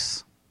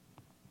place.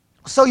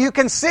 So you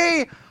can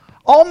see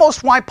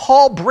almost why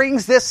Paul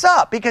brings this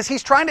up, because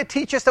he's trying to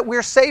teach us that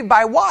we're saved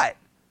by what?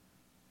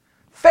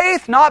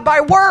 Faith, not by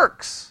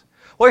works.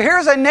 Well,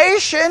 here's a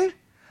nation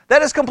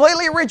that has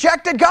completely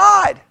rejected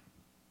God.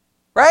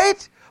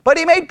 Right? But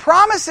he made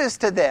promises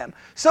to them.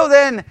 So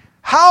then,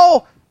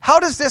 how How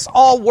does this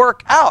all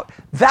work out?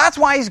 That's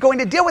why he's going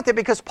to deal with it,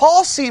 because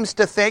Paul seems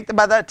to think that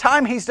by the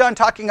time he's done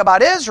talking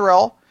about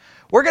Israel,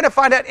 we're going to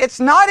find out it's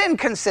not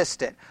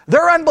inconsistent.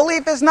 Their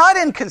unbelief is not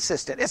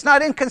inconsistent. It's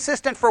not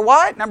inconsistent for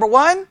what? Number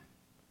one,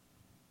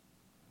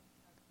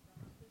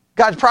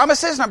 God's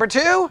promises. Number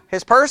two,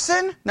 his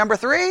person. Number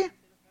three,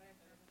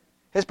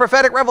 his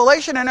prophetic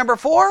revelation. And number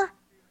four,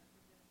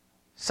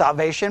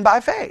 salvation by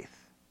faith.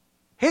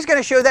 He's going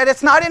to show that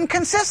it's not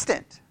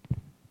inconsistent.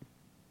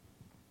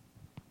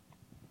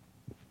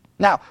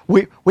 Now,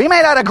 we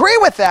may not agree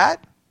with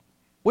that.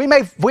 We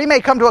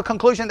may come to a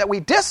conclusion that we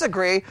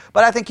disagree,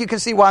 but I think you can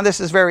see why this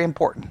is very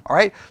important. All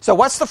right? So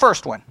what's the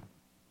first one?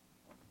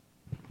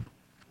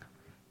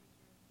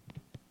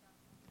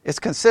 It's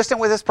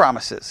consistent with his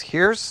promises.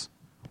 Here's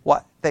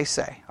what they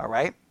say. All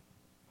right?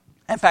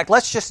 In fact,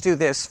 let's just do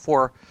this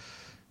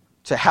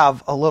to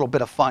have a little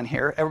bit of fun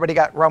here. Everybody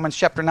got Romans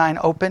chapter 9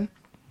 open?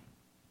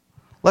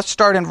 Let's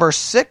start in verse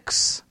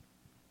 6,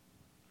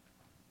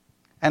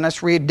 and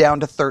let's read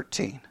down to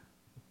 13.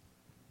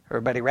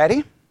 Everybody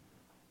ready?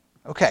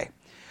 Okay.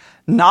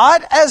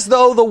 Not as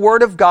though the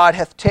word of God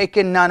hath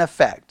taken none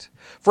effect.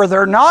 For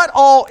they're not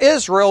all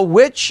Israel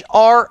which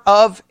are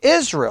of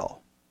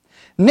Israel.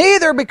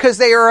 Neither because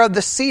they are of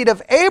the seed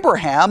of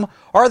Abraham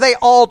are they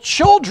all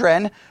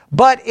children,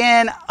 but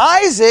in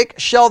Isaac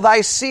shall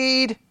thy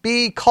seed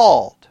be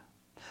called.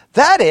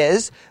 That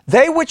is,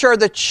 they which are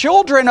the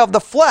children of the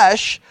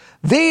flesh,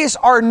 these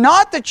are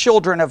not the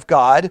children of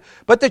God,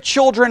 but the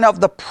children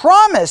of the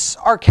promise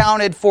are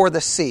counted for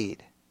the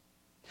seed.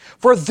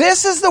 For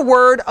this is the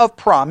word of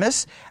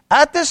promise,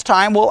 at this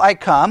time will I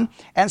come,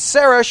 and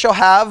Sarah shall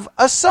have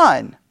a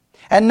son.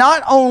 And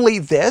not only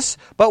this,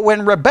 but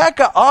when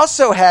Rebekah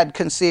also had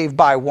conceived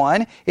by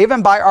one,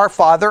 even by our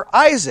father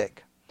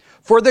Isaac.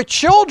 For the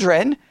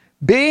children,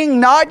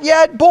 being not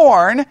yet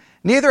born,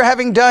 neither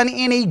having done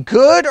any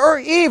good or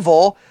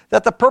evil,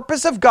 that the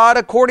purpose of God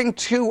according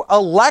to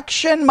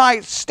election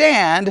might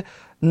stand,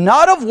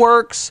 not of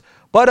works,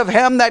 but of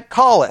him that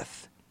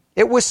calleth.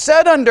 It was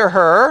said unto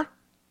her,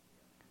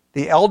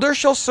 the elder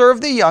shall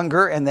serve the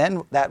younger, and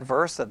then that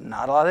verse that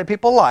not a lot of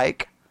people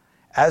like,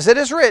 as it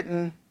is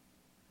written,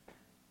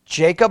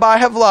 Jacob I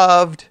have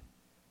loved,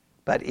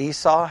 but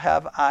Esau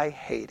have I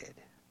hated.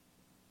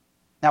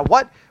 Now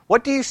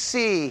what do you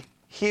see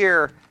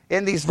here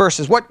in these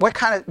verses? What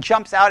kind of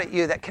jumps out at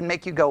you that can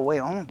make you go,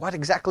 well, what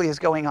exactly is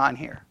going on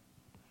here?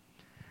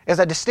 Is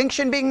a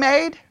distinction being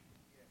made?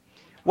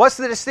 What's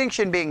the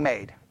distinction being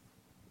made?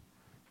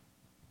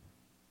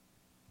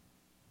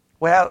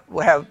 Well,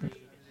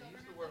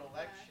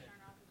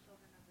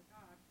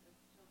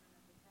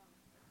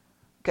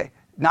 okay,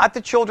 not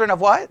the children of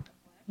what?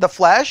 The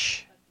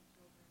flesh,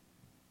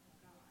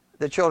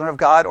 the children of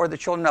God, or the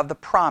children of the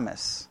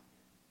promise.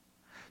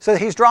 So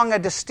he's drawing a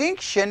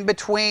distinction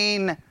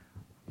between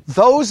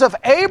those of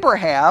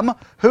Abraham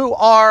who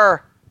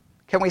are,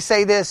 can we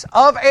say this,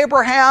 of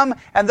Abraham,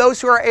 and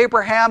those who are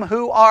Abraham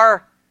who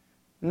are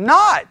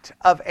not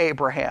of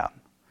Abraham.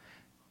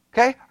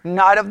 Okay?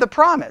 Not of the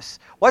promise.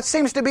 What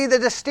seems to be the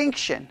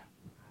distinction?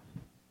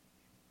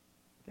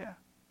 Yeah.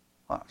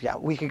 Well, yeah,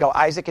 we could go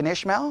Isaac and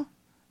Ishmael,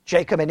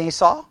 Jacob and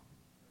Esau.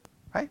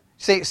 Right?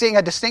 Seeing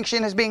a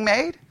distinction is being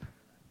made.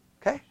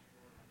 Okay?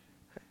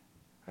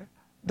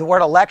 The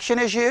word election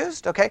is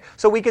used. Okay?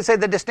 So we could say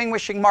the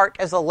distinguishing mark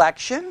is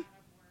election,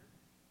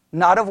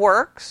 not of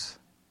works.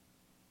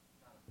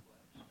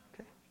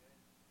 Okay.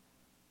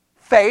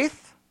 Faith.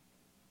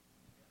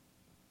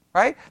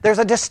 Right? There's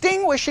a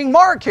distinguishing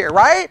mark here,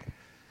 right?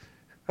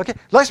 Okay,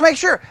 let's make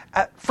sure.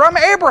 From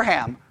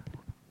Abraham,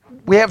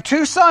 we have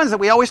two sons that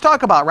we always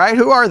talk about, right?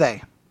 Who are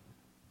they?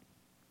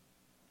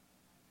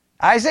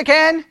 Isaac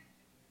and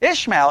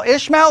Ishmael.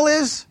 Ishmael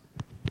is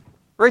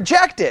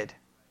rejected.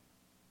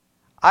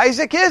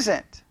 Isaac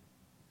isn't.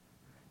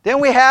 Then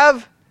we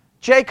have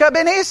Jacob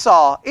and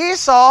Esau.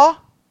 Esau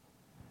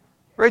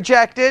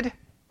rejected.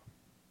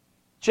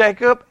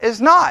 Jacob is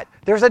not.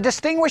 There's a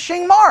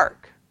distinguishing mark.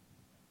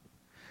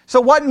 So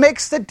what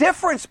makes the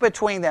difference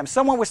between them?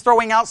 Someone was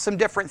throwing out some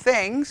different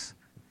things.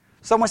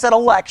 Someone said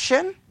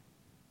election.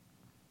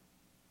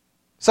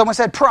 Someone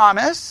said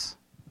promise.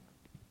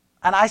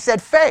 And I said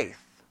faith.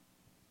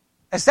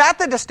 Is that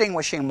the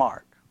distinguishing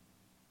mark?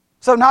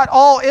 So not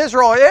all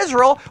Israel are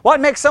Israel. What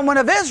makes someone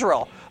of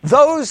Israel?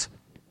 Those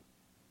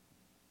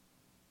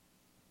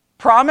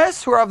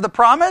promise, who are of the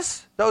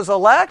promise, those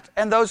elect,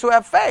 and those who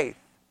have faith.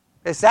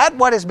 Is that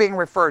what is being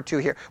referred to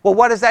here? Well,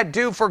 what does that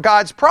do for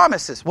God's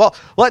promises? Well,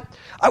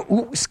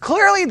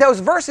 clearly those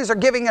verses are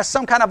giving us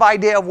some kind of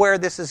idea of where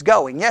this is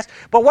going, yes?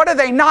 But what are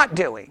they not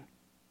doing?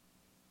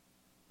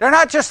 They're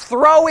not just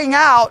throwing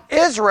out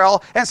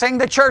Israel and saying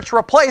the church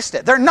replaced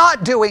it. They're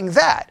not doing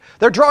that.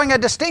 They're drawing a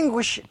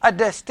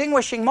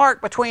distinguishing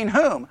mark between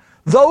whom?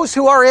 Those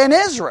who are in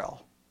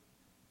Israel.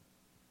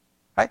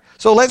 Right?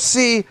 So let's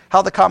see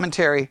how the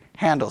commentary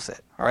handles it.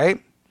 All right?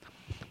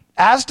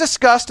 As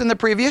discussed in the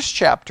previous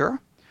chapter,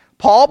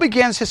 Paul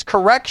begins his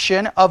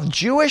correction of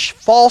Jewish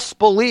false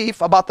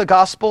belief about the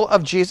gospel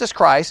of Jesus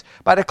Christ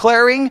by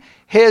declaring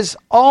his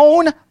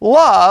own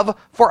love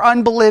for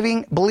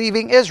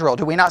believing Israel.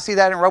 Do we not see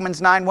that in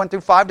Romans 9, 1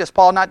 through 5? Does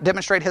Paul not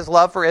demonstrate his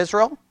love for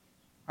Israel?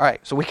 All right,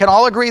 so we can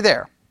all agree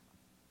there.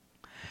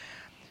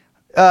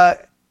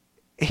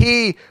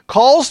 He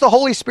calls the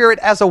Holy Spirit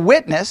as a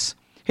witness.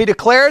 He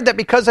declared that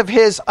because of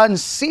his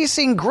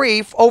unceasing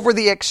grief over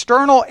the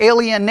external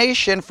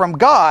alienation from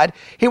God,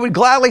 he would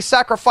gladly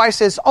sacrifice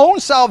his own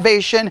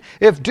salvation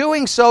if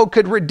doing so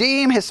could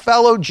redeem his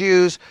fellow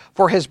Jews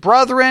for his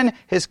brethren,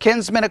 his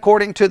kinsmen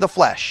according to the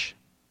flesh.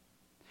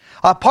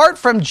 Apart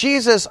from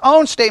Jesus'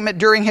 own statement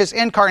during his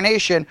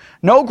incarnation,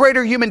 no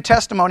greater human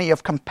testimony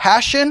of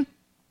compassion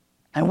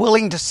and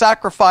willing to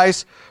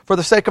sacrifice for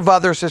the sake of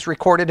others is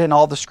recorded in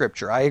all the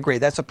Scripture. I agree.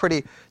 It's a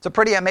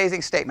pretty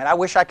amazing statement. I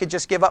wish I could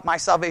just give up my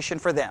salvation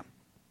for them.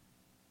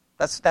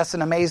 That's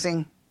an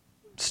amazing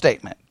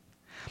statement.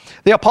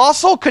 The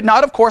apostle could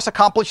not, of course,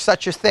 accomplish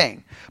such a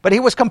thing, but he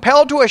was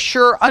compelled to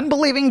assure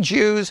unbelieving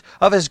Jews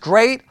of his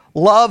great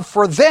love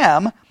for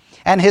them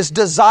and his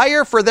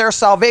desire for their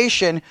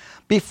salvation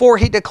before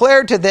he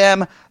declared to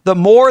them the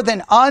more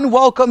than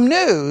unwelcome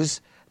news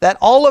that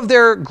all of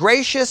their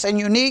gracious and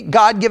unique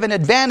God-given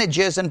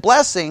advantages and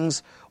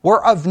blessings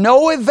were of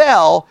no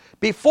avail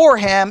before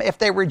him if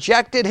they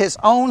rejected his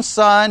own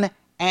Son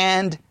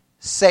and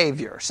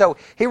Savior. So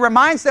he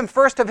reminds them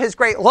first of his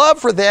great love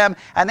for them,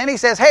 and then he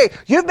says, hey,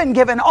 you've been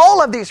given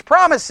all of these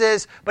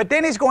promises, but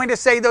then he's going to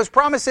say those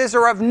promises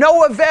are of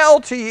no avail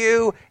to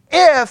you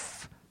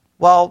if,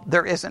 well,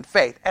 there isn't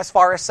faith as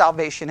far as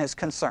salvation is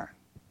concerned.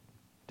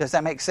 Does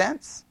that make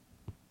sense?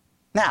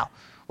 Now,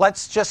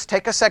 let's just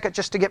take a second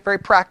just to get very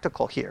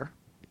practical here.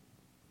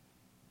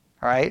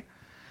 All right?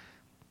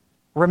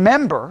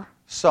 Remember,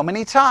 so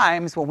many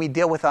times when we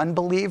deal with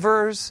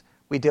unbelievers,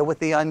 we deal with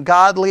the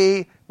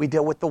ungodly, we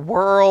deal with the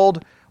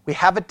world, we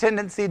have a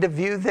tendency to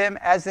view them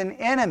as an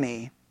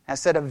enemy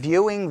instead of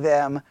viewing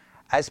them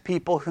as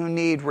people who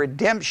need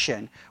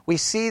redemption. We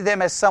see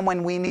them as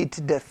someone we need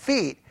to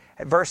defeat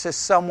versus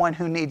someone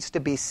who needs to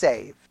be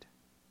saved.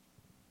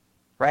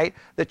 Right?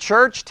 The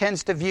church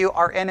tends to view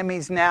our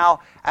enemies now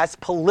as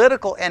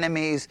political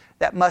enemies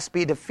that must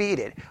be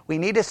defeated. We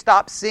need to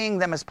stop seeing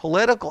them as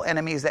political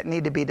enemies that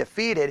need to be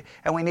defeated,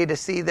 and we need to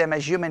see them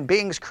as human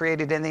beings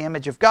created in the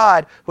image of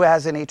God who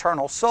has an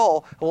eternal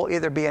soul who will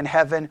either be in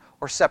heaven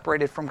or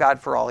separated from God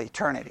for all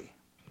eternity.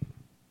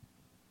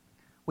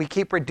 We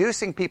keep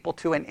reducing people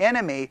to an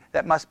enemy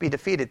that must be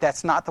defeated.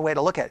 That's not the way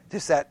to look at it.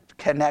 Does that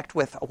connect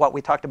with what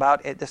we talked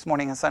about this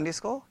morning in Sunday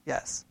school?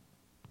 Yes.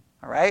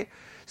 All right?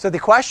 So the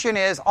question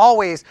is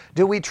always,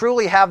 do we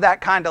truly have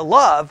that kind of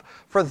love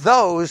for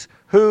those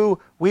who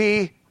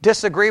we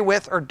disagree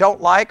with or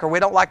don't like, or we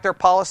don't like their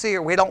policy,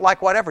 or we don't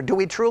like whatever? Do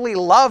we truly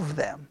love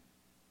them?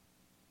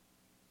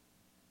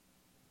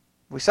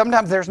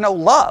 Sometimes there's no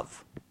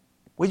love.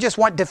 We just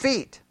want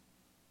defeat.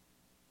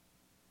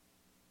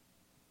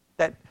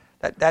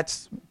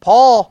 That's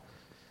Paul.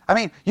 I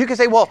mean, you could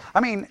say, well,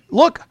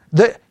 look,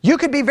 you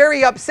could be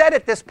very upset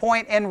at this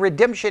point in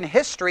redemption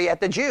history at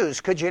the Jews,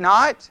 could you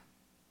not?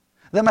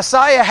 The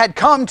Messiah had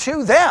come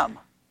to them,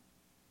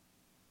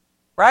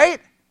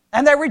 right?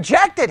 And they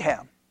rejected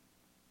him.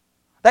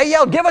 They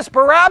yelled, give us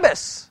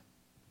Barabbas.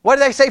 What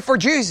did they say for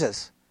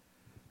Jesus?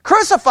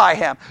 Crucify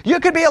him.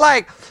 You could be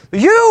like,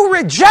 you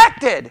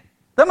rejected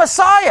the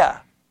Messiah.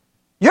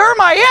 You're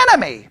my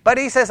enemy. But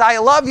he says, I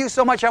love you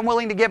so much I'm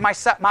willing to give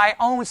my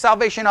own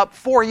salvation up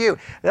for you.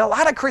 A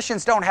lot of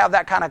Christians don't have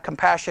that kind of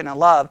compassion and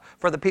love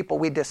for the people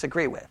we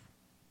disagree with.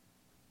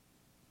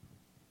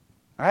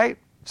 All right?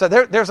 So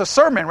there's a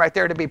sermon right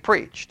there to be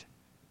preached,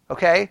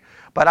 okay?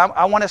 But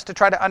I want us to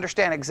try to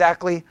understand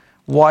exactly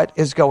what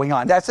is going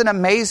on. That's an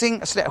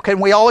amazing,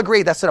 can we all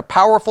agree that's a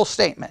powerful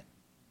statement?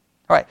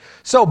 All right,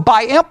 so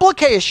by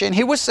implication,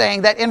 he was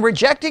saying that in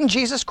rejecting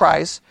Jesus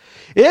Christ,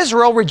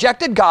 Israel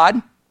rejected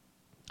God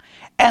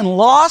and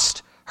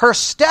lost her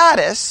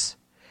status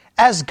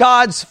as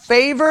God's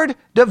favored,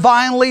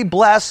 divinely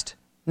blessed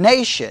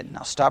nation.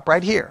 Now stop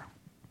right here.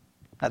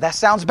 Now that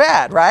sounds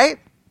bad, right?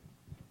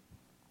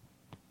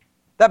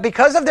 That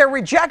because of their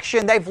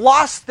rejection, they've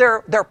lost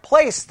their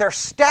place, their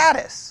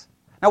status.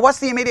 Now, what's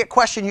the immediate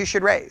question you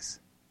should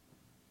raise?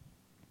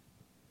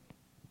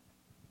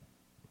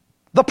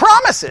 The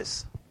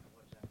promises.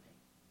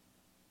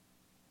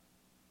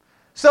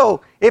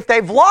 So, if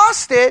they've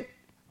lost it,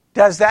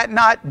 does that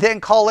not then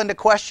call into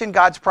question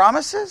God's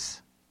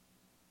promises?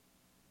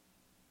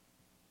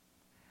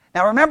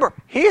 Now, remember,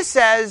 he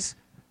says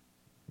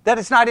that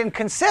it's not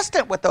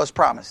inconsistent with those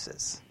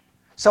promises.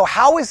 So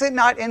how is it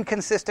not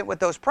inconsistent with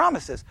those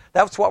promises?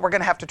 That's what we're going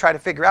to have to try to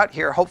figure out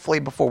here, hopefully,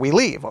 before we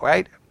leave, all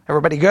right?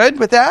 Everybody good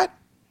with that?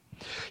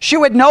 She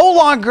would no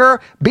longer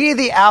be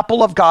the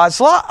apple of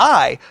God's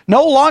eye,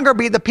 no longer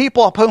be the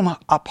people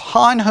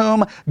upon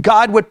whom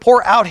God would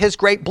pour out his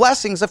great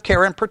blessings of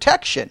care and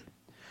protection.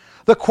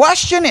 The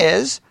question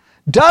is,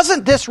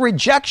 doesn't this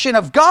rejection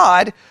of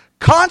God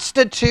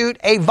constitute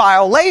a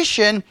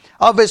violation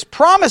of his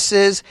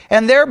promises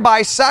and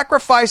thereby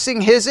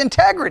sacrificing his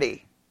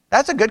integrity?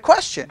 That's a good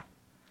question.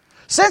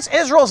 Since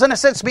Israel's in a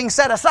sense being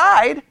set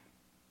aside,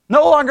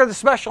 no longer the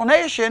special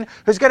nation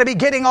who's going to be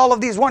getting all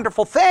of these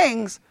wonderful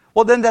things,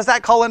 well then does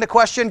that call into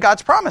question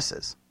God's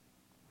promises?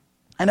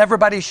 And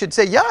everybody should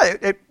say,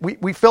 yeah,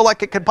 we feel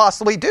like it could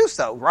possibly do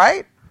so,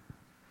 right?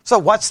 So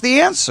what's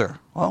the answer?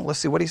 Well, let's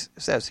see what he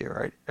says here.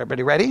 All right,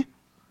 everybody ready?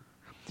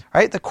 All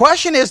right, the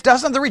question is,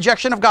 doesn't the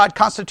rejection of God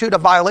constitute a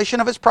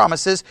violation of his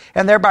promises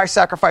and thereby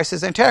sacrifice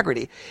his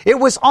integrity? It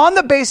was on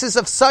the basis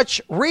of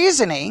such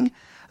reasoning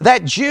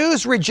that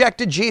Jews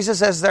rejected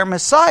Jesus as their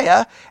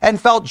Messiah and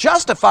felt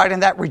justified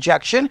in that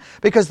rejection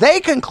because they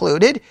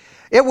concluded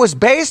it was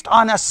based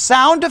on a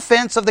sound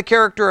defense of the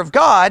character of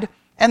God,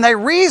 and they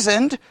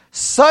reasoned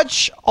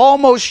such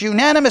almost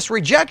unanimous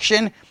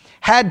rejection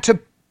had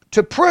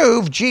to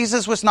prove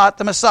Jesus was not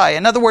the Messiah.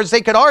 In other words,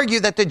 they could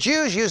argue that the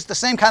Jews used the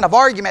same kind of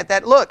argument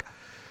that, look,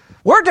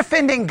 we're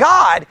defending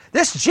God.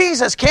 This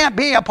Jesus can't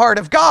be a part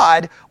of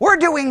God. We're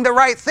doing the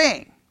right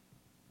thing.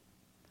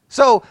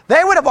 So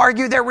they would have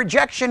argued their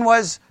rejection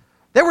was,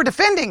 they were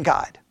defending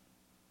God.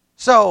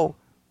 So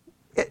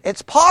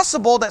it's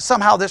possible that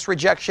somehow this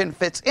rejection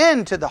fits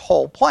into the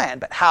whole plan,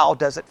 but how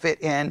does it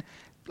fit in?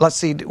 Let's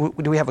see, do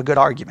we have a good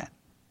argument?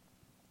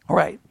 All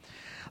right.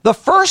 The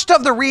first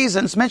of the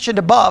reasons mentioned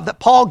above that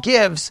Paul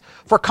gives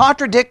for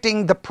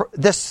contradicting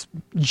this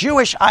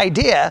Jewish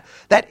idea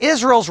that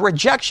Israel's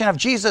rejection of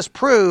Jesus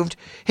proved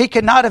he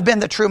could not have been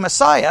the true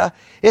Messiah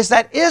is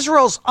that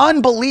Israel's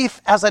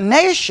unbelief as a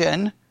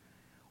nation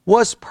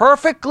was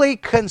perfectly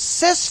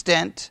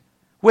consistent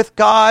with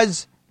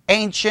God's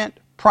ancient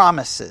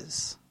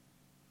promises.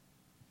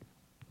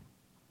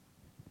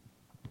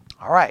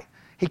 All right.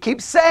 He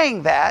keeps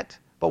saying that,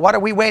 but what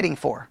are we waiting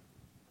for?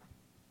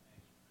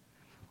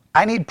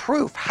 I need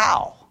proof.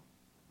 How? All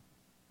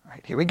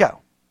right, here we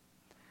go.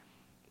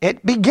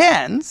 It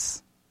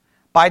begins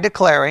by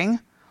declaring,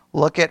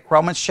 look at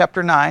Romans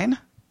chapter 9.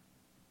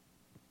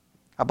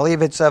 I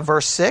believe it's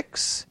verse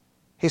 6.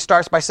 He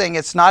starts by saying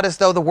it's not as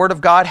though the word of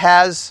God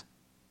has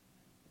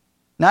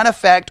none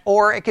effect,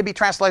 or it could be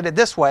translated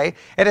this way.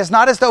 It is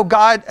not as though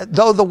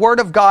the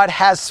word of God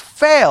has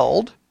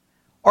failed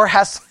or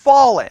has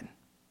fallen.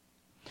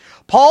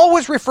 Paul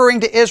was referring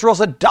to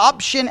Israel's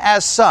adoption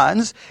as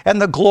sons and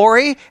the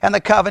glory and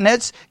the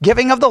covenants,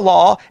 giving of the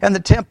law and the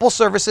temple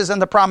services and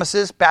the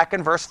promises back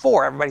in verse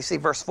 4. Everybody see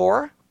verse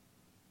 4?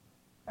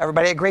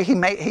 Everybody agree he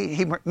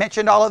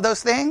mentioned all of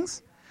those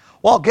things?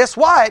 Well, guess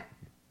what?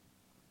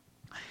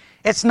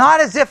 It's not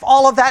as if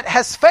all of that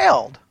has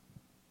failed.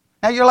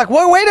 Now you're like,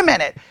 well, wait a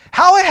minute.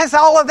 How has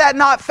all of that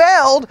not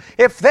failed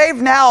if they've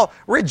now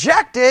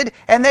rejected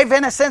and they've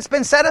in a sense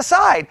been set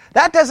aside?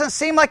 That doesn't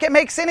seem like it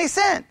makes any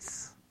sense.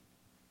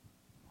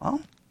 Well,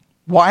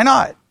 why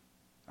not?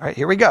 All right,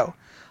 here we go.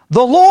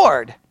 The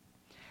Lord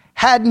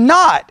had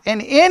not in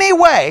any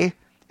way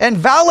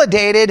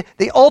invalidated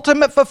the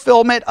ultimate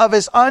fulfillment of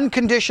his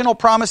unconditional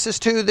promises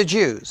to the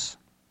Jews.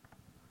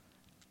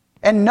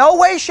 In no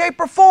way,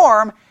 shape, or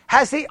form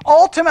has he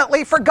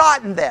ultimately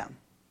forgotten them.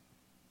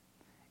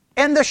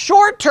 In the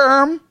short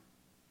term,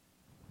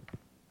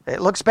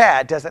 it looks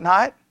bad, does it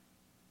not?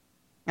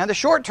 In the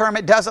short term,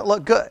 it doesn't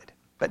look good,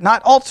 but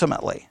not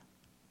ultimately.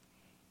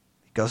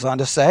 He goes on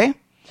to say,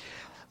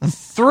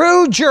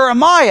 through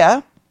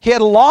Jeremiah, he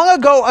had long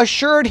ago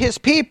assured his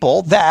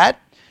people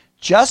that,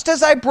 just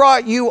as I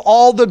brought you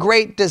all the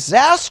great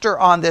disaster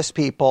on this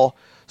people,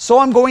 so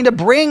I'm going to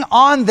bring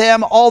on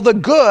them all the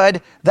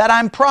good that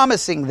I'm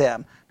promising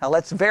them. Now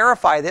let's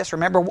verify this.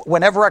 Remember,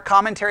 whenever a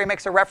commentary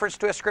makes a reference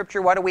to a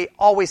scripture, what do we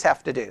always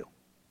have to do?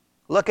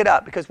 Look it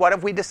up, because what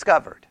have we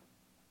discovered?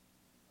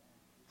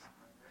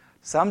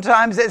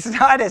 Sometimes it's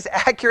not as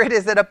accurate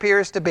as it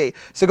appears to be.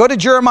 So go to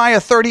Jeremiah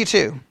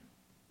 32.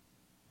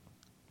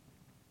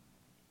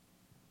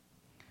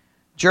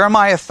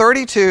 Jeremiah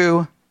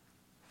 32,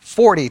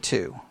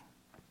 42.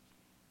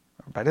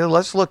 Everybody,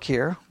 let's look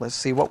here. Let's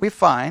see what we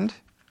find.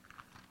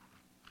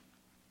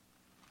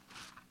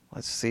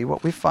 Let's see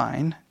what we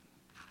find.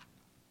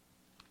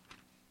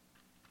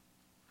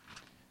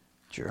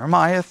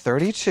 Jeremiah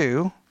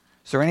 32.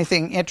 Is there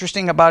anything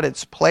interesting about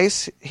its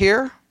place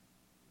here?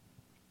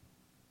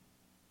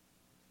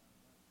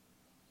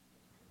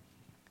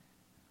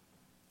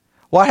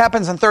 What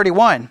happens in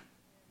 31?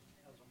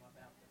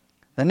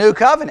 The new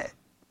covenant.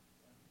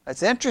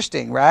 That's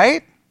interesting,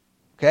 right?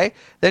 Okay.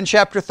 Then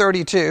chapter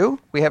 32.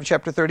 We have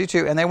chapter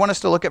 32. And they want us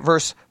to look at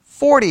verse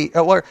 40.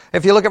 Or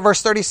if you look at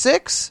verse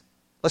 36,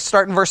 let's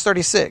start in verse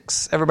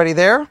 36. Everybody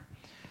there?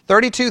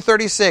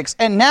 32:36.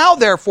 And now,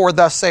 therefore,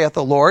 thus saith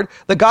the Lord,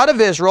 the God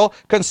of Israel,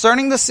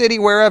 concerning the city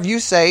whereof you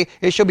say,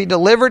 it shall be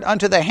delivered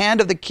unto the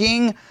hand of the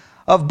king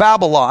of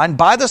Babylon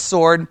by the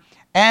sword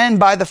and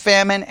by the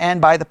famine and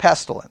by the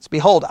pestilence.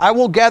 Behold, I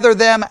will gather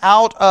them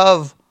out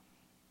of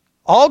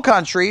all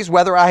countries,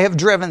 whether I have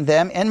driven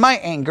them in my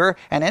anger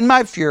and in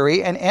my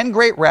fury and in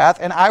great wrath,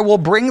 and I will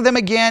bring them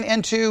again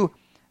into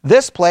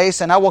this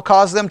place, and I will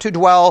cause them to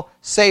dwell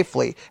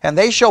safely. And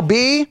they shall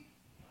be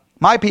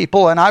my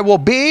people, and I will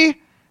be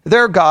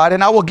their God,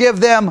 and I will give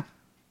them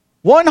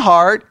one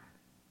heart,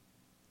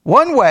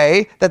 one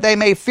way, that they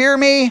may fear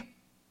me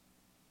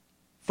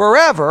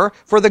forever,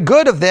 for the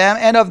good of them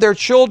and of their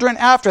children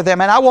after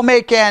them. And I will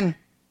make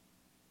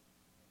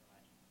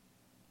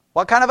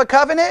what kind of a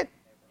covenant?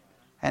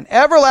 An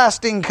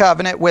everlasting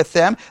covenant with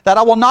them, that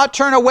I will not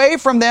turn away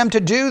from them to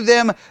do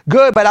them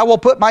good, but I will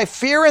put my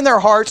fear in their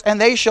hearts,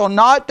 and they shall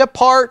not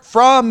depart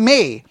from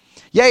me.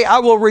 Yea, I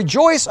will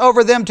rejoice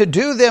over them to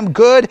do them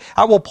good.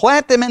 I will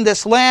plant them in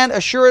this land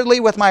assuredly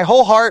with my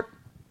whole heart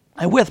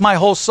and with my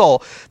whole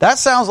soul. That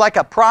sounds like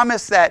a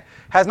promise that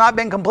has not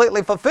been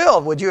completely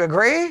fulfilled. Would you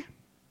agree?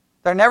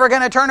 They're never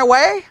going to turn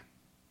away?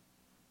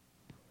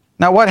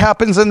 Now what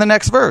happens in the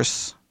next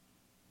verse?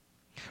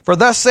 For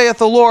thus saith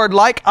the Lord,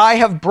 like I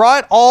have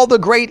brought all the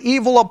great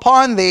evil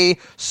upon thee,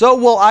 so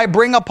will I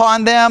bring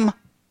upon them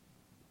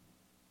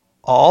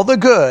all the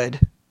good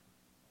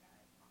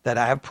that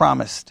I have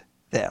promised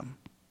them.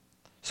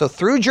 So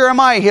through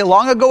Jeremiah, he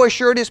long ago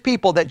assured his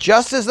people that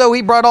just as though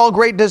he brought all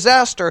great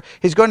disaster,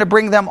 he's going to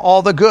bring them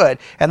all the good.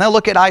 And then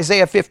look at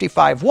Isaiah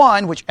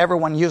 55:1, which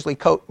everyone usually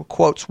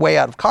quotes way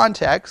out of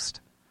context.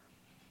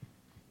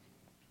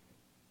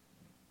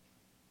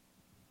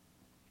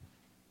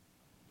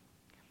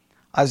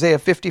 Isaiah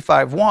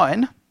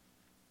 55:1.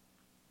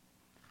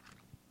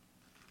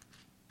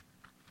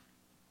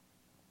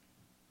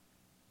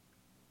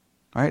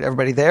 All right,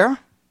 everybody there?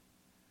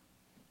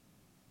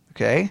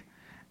 Okay.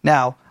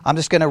 Now, I'm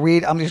just going to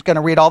read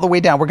all the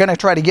way down. We're going to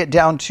try to get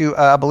down to,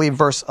 I believe,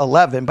 verse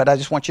 11, but I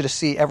just want you to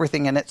see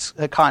everything in its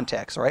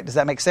context, all right? Does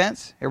that make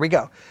sense? Here we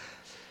go.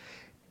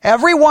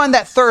 Everyone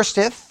that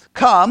thirsteth,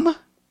 come,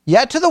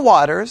 yet to the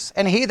waters,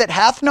 and he that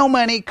hath no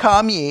money,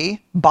 come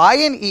ye, buy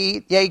and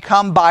eat, yea,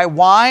 come buy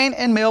wine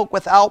and milk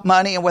without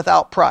money and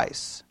without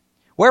price.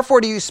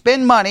 Wherefore do you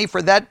spend money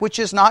for that which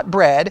is not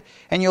bread,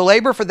 and you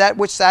labor for that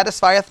which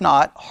satisfieth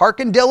not?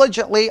 Hearken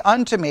diligently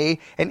unto me,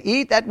 and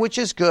eat that which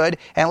is good,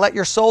 and let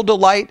your soul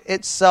delight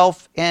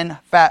itself in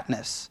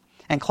fatness.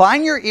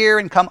 Incline your ear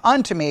and come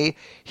unto me.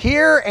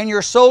 Hear, and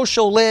your soul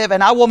shall live,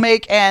 and I will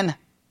make an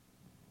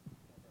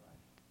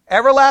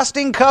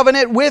everlasting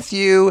covenant with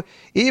you,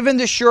 even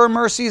the sure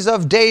mercies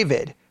of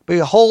David.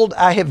 Behold,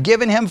 I have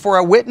given him for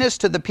a witness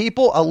to the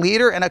people, a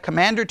leader and a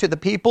commander to the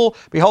people.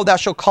 Behold, thou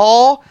shalt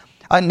call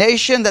a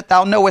nation that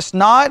thou knowest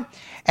not,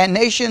 and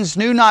nations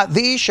knew not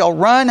thee shall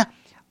run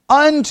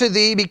unto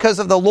thee because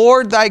of the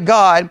Lord thy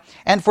God,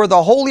 and for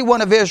the Holy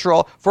One of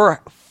Israel,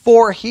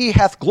 for he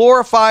hath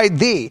glorified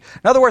thee.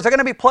 In other words, they're going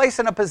to be placed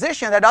in a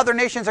position that other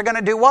nations are going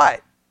to do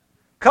what?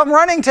 Come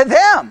running to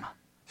them,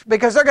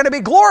 because they're going to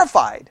be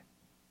glorified.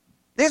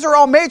 These are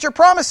all major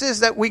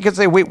promises that we could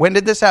say, wait, when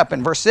did this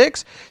happen? Verse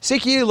 6,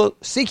 Seek ye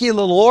the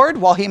Lord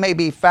while he may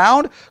be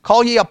found.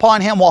 Call ye upon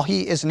him while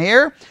he is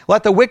near.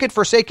 Let the wicked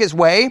forsake his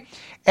way,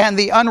 and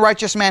the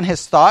unrighteous man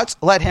his thoughts.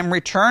 Let him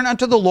return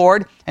unto the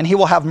Lord, and he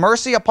will have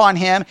mercy upon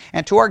him,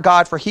 and to our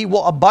God, for he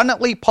will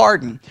abundantly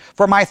pardon.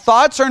 For my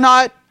thoughts are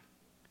not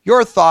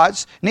your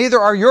thoughts, neither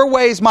are your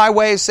ways my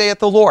ways, saith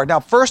the Lord. Now,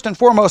 first and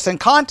foremost, in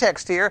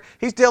context here,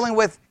 he's dealing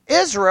with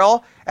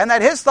Israel, and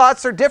that his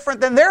thoughts are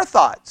different than their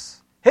thoughts.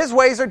 His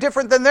ways are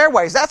different than their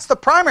ways. That's the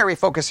primary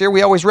focus here.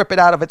 We always rip it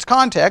out of its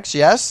context,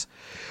 yes.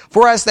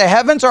 For as the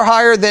heavens are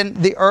higher than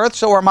the earth,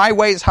 so are my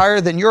ways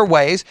higher than your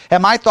ways,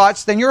 and my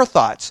thoughts than your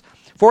thoughts.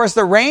 For as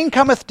the rain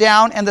cometh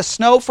down and the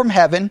snow from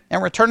heaven,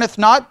 and returneth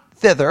not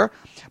thither,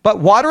 but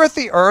watereth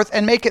the earth,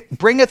 and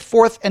bringeth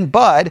forth and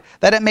bud,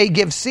 that it may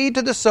give seed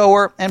to the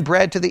sower and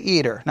bread to the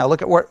eater. Now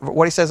look at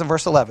what he says in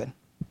verse 11.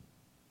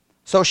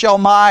 So shall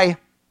my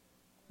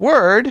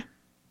word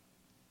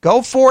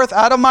go forth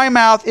out of my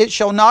mouth, it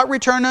shall not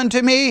return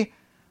unto me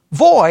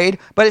void,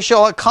 but it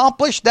shall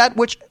accomplish that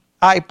which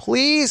I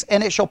please,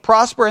 and it shall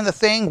prosper in the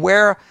thing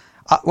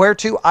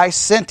whereto I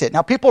sent it.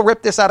 Now people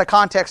rip this out of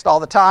context all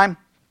the time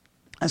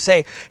and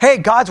say, hey,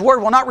 God's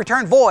word will not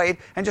return void,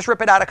 and just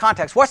rip it out of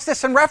context. What's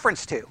this in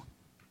reference to?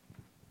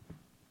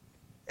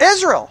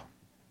 Israel.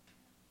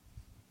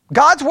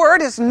 God's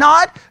word is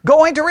not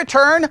going to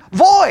return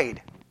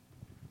void.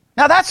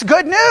 Now that's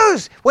good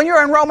news when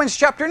you're in Romans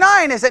chapter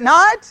 9, is it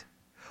not?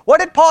 What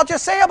did Paul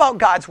just say about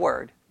God's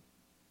word?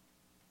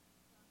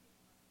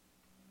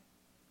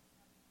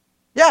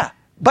 Yeah,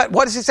 but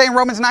what does he say in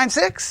Romans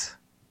 9:6?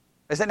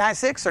 Is it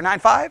 9:6 or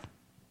 9:5?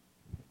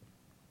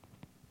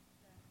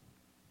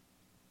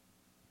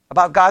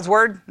 About God's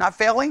word not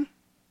failing?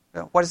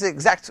 What is the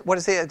exact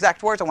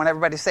words? I want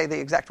everybody to say the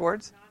exact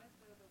words.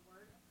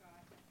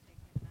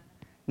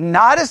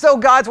 Not as though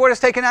God's word has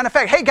taken on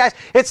effect. Hey guys,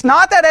 it's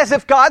not that as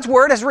if God's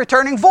word is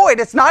returning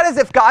void. It's not as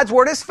if God's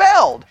word has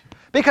failed.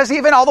 Because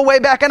even all the way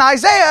back in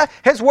Isaiah,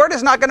 his word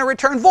is not going to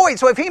return void.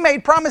 So if he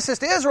made promises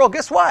to Israel,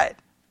 guess what?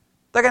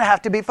 They're going to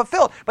have to be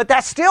fulfilled. But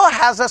that still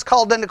has us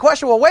called into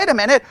question. Well, wait a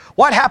minute.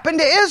 What happened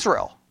to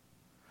Israel?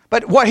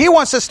 But what he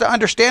wants us to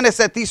understand is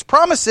that these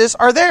promises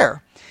are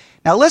there.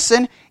 Now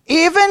listen,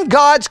 even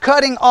God's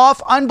cutting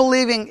off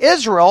unbelieving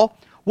Israel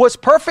was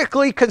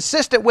perfectly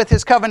consistent with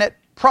his covenant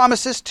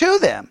promises to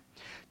them.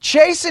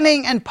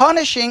 Chastening and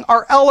punishing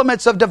are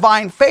elements of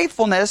divine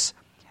faithfulness.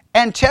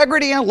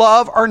 Integrity and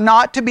love are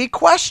not to be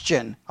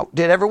questioned. Oh,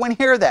 did everyone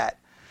hear that?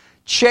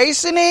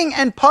 Chastening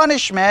and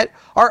punishment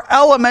are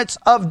elements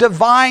of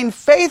divine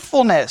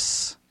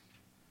faithfulness.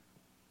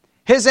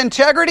 His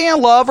integrity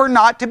and love are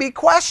not to be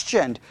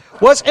questioned.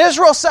 Was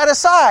Israel set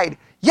aside?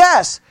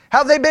 Yes.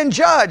 Have they been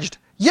judged?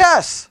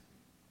 Yes.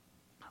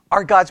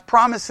 Are God's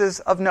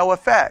promises of no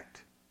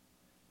effect?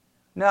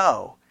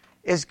 No.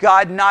 Is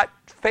God not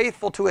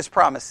faithful to his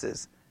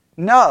promises?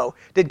 No.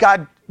 Did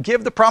God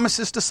give the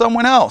promises to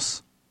someone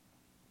else?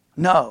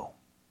 No.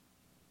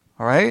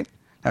 All right?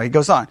 Now he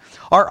goes on.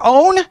 Our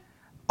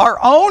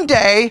own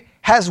day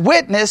has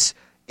witnessed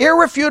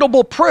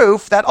irrefutable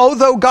proof that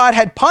although God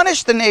had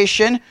punished the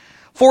nation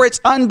for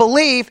its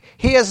unbelief,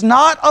 he has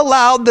not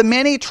allowed the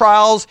many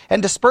trials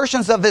and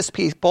dispersions of his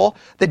people,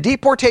 the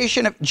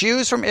deportation of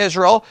Jews from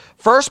Israel,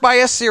 first by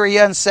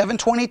Assyria in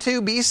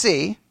 722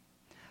 BC,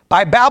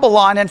 by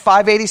Babylon in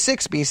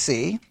 586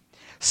 BC,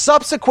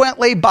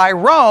 subsequently by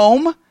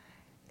Rome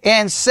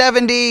in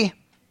 70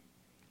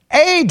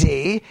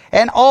 AD,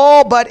 and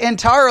all but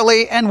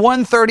entirely in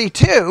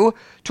 132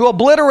 to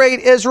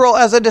obliterate Israel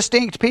as a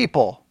distinct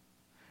people.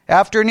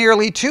 After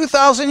nearly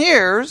 2,000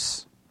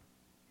 years,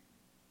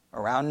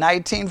 around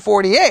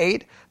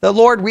 1948, the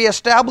Lord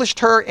reestablished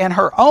her in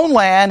her own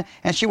land,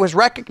 and she was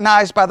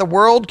recognized by the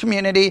world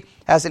community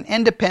as an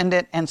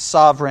independent and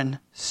sovereign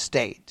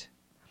state.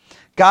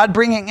 God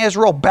bringing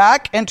Israel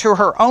back into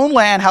her own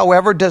land,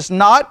 however, does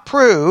not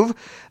prove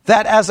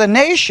that as a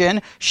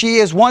nation, she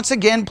is once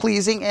again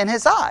pleasing in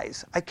his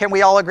eyes. Can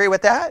we all agree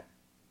with that?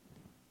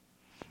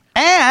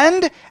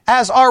 And,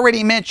 as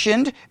already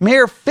mentioned,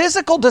 mere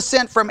physical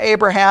descent from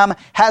Abraham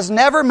has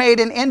never made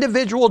an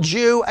individual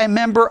Jew a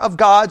member of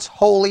God's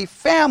holy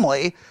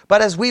family.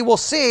 But as we will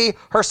see,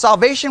 her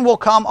salvation will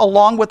come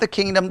along with the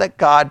kingdom that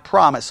God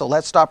promised. So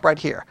let's stop right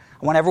here.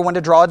 I want everyone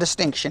to draw a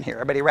distinction here.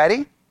 Everybody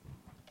ready?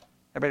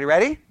 Everybody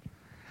ready?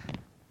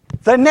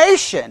 The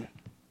nation.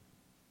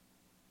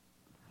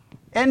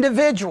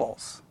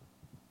 Individuals.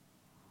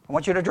 I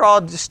want you to draw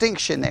a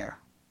distinction there.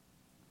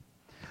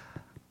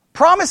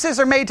 Promises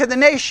are made to the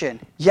nation.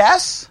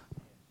 Yes?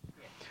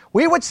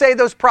 We would say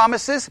those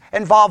promises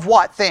involve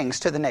what things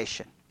to the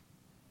nation?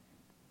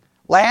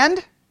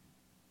 Land,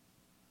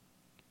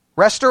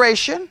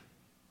 restoration,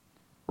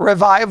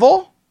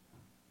 revival.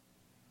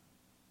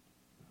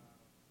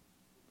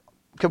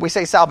 Could we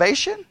say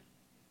salvation?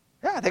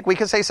 Yeah, I think we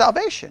could say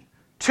salvation.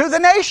 To the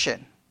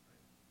nation.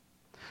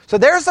 So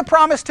there's the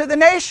promise to the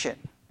nation.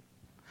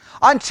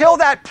 Until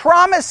that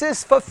promise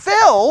is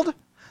fulfilled,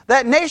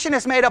 that nation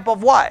is made up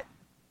of what?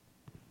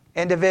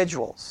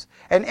 Individuals.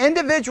 And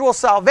individual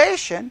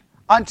salvation,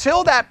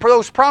 until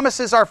those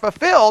promises are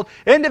fulfilled,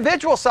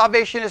 individual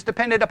salvation is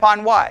dependent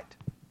upon what?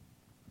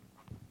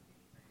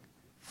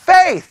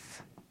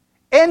 Faith.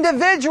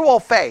 Individual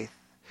faith.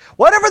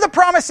 Whatever the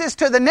promise is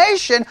to the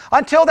nation,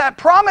 until that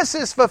promise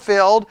is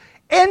fulfilled,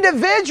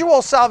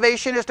 individual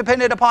salvation is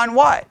dependent upon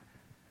what?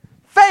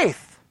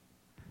 Faith.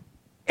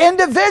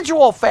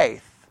 Individual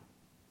faith.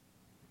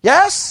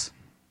 Yes?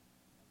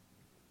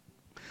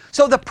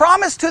 So the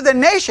promise to the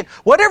nation,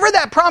 whatever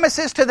that promise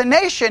is to the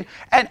nation,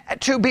 and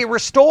to be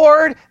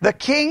restored, the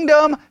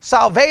kingdom,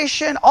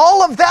 salvation,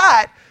 all of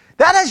that,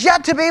 that has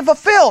yet to be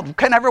fulfilled.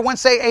 Can everyone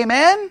say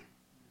amen?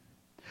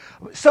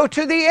 So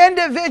to the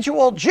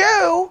individual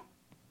Jew,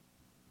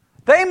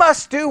 they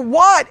must do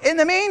what in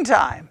the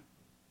meantime?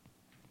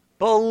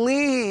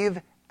 Believe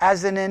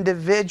as an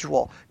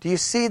individual. Do you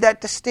see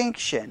that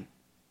distinction?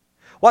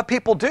 What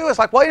people do is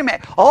like, wait a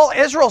minute, all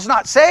Israel's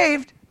not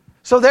saved,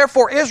 so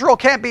therefore Israel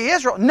can't be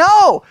Israel.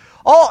 No,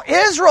 all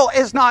Israel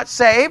is not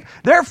saved,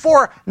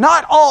 therefore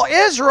not all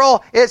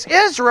Israel is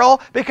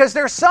Israel, because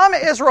there's some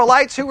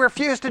Israelites who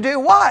refuse to do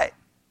what?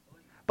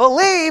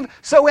 Believe.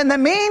 So in the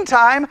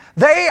meantime,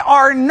 they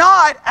are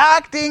not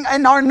acting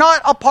and are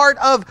not a part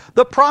of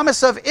the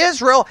promise of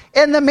Israel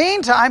in the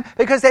meantime,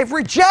 because they've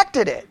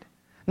rejected it.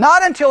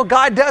 Not until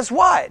God does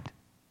what?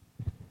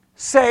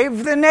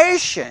 Save the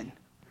nation.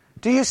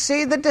 Do you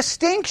see the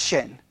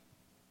distinction?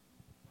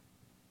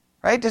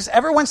 Right? Does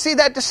everyone see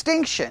that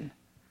distinction?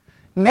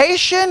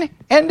 Nation,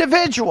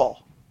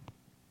 individual.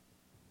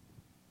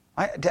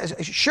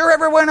 Sure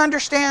everyone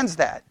understands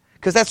that.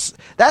 Because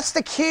that's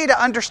the key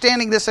to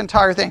understanding this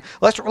entire thing.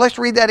 Let's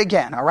read that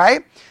again, all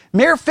right?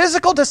 Mere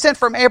physical descent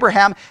from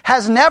Abraham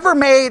has never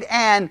made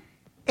an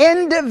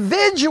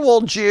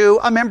individual Jew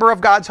a member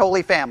of God's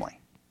holy family.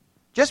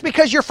 Just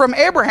because you're from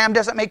Abraham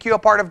doesn't make you a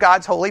part of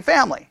God's holy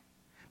family.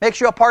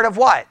 Makes you a part of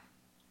what?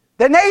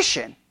 The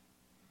nation.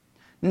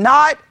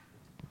 Not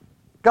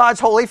God's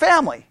holy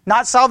family.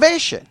 Not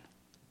salvation.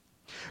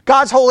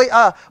 God's holy,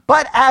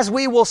 but as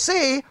we will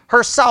see,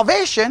 her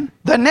salvation,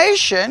 the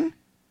nation,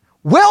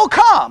 will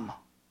come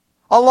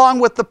along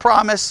with the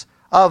promise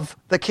of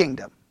the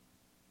kingdom.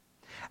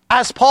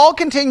 As Paul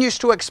continues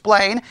to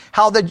explain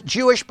how the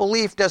Jewish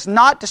belief does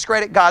not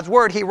discredit God's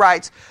word, he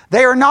writes,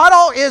 "They are not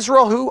all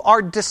Israel who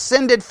are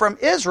descended from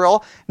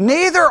Israel,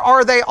 neither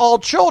are they all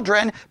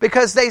children,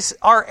 because they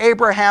are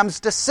Abraham's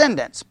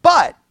descendants.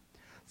 But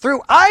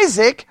through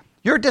Isaac,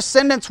 your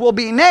descendants will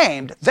be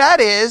named.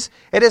 That is,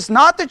 it is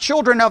not the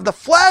children of the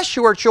flesh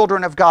who are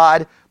children of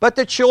God, but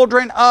the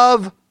children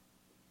of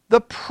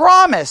the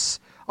promise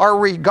are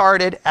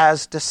regarded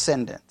as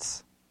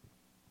descendants.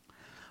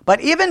 But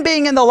even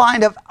being in the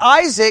line of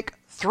Isaac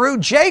through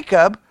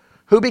Jacob,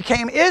 who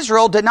became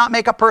Israel, did not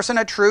make a person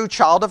a true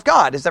child of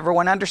God. Does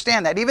everyone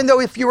understand that? Even though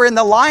if you were in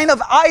the line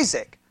of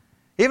Isaac,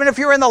 even if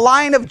you were in the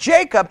line of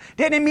Jacob,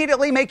 didn't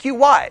immediately make you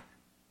what?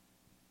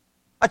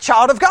 A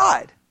child of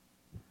God.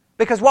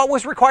 Because what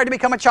was required to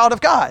become a child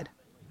of God?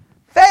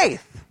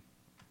 Faith.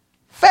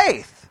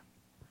 Faith.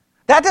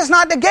 That does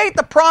not negate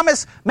the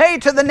promise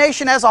made to the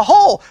nation as a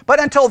whole.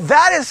 But until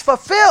that is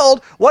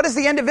fulfilled, what does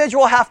the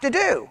individual have to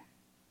do?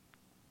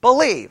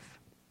 Believe.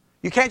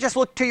 You can't just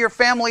look to your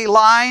family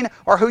line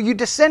or who you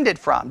descended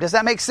from. Does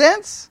that make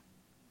sense?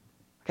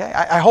 Okay,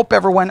 I hope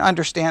everyone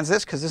understands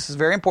this because this is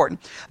very important.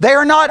 They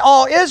are not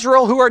all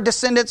Israel who are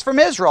descendants from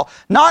Israel.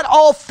 Not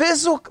all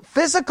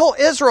physical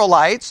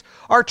Israelites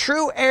are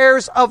true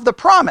heirs of the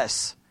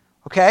promise.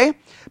 Okay?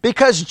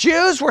 Because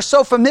Jews were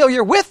so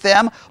familiar with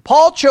them,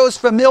 Paul chose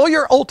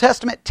familiar Old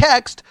Testament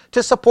text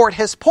to support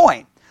his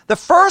point. The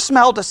first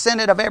male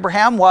descendant of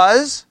Abraham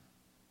was...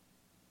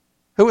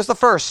 Who was the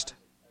first?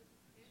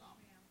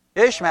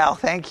 Ishmael.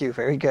 Thank you.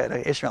 Very good.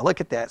 Ishmael.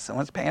 Look at that.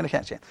 Someone's paying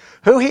attention.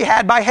 Who he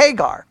had by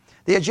Hagar,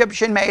 the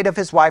Egyptian maid of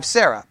his wife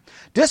Sarah.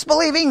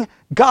 Disbelieving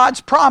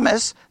God's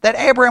promise that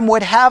Abram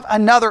would have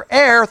another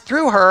heir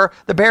through her,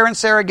 the barren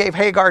Sarah gave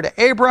Hagar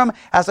to Abram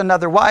as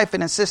another wife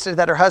and insisted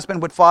that her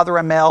husband would father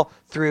a male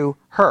through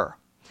her.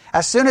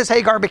 As soon as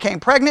Hagar became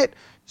pregnant,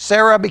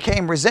 Sarah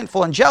became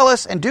resentful and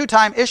jealous. In due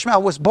time,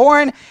 Ishmael was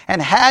born,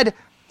 and had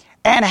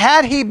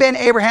he been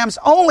Abraham's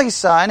only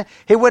son,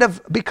 he would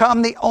have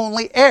become the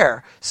only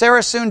heir.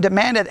 Sarah soon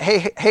demanded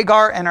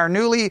Hagar and her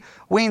newly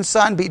weaned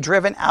son be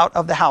driven out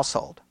of the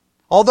household.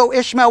 Although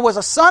Ishmael was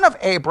a son of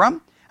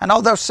Abram, and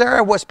although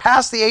Sarah was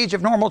past the age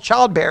of normal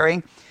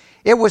childbearing,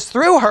 it was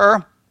through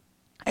her,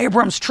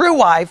 Abram's true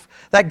wife,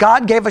 that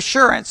God gave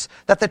assurance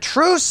that the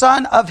true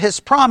son of his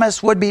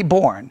promise would be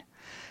born.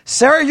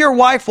 Sarah, your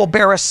wife, will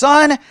bear a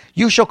son.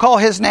 You shall call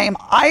his name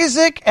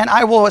Isaac, and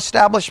I will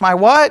establish my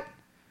what?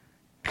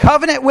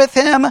 Covenant with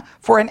him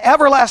for an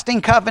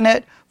everlasting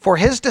covenant for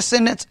his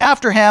descendants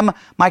after him.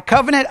 My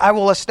covenant I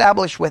will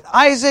establish with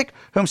Isaac,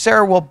 whom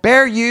Sarah will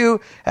bear you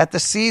at the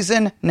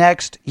season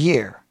next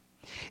year.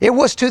 It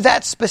was to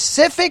that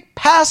specific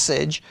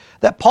passage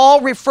that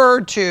Paul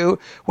referred to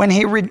when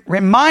he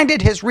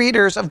reminded his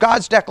readers of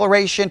God's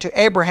declaration to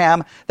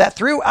Abraham that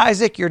through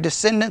Isaac your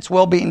descendants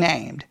will be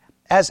named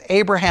as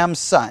Abraham's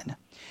son.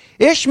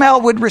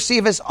 Ishmael would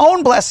receive his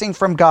own blessing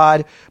from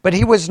God, but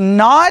he was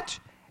not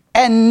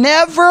and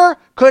never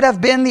could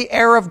have been the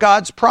heir of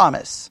God's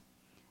promise.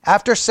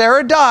 After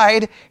Sarah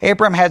died,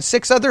 Abram had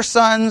 6 other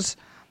sons,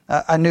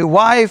 a new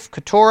wife,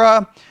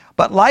 Keturah,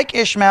 but like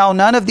Ishmael,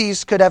 none of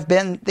these could have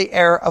been the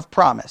heir of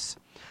promise.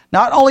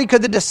 Not only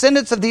could the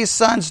descendants of these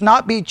sons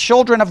not be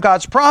children of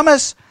God's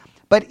promise,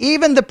 but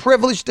even the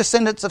privileged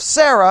descendants of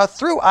Sarah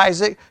through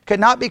Isaac could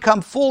not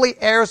become fully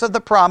heirs of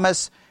the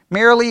promise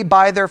merely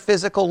by their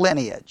physical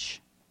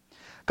lineage.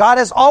 God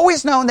has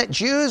always known that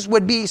Jews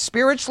would be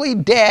spiritually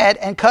dead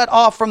and cut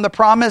off from the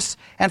promise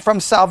and from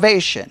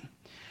salvation.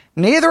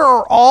 Neither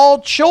are all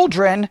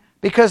children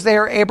because they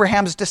are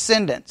Abraham's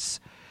descendants.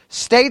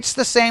 States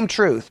the same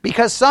truth.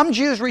 Because some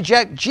Jews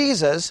reject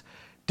Jesus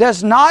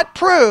does not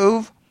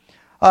prove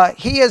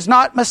he is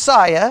not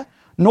Messiah,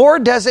 nor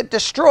does it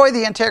destroy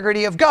the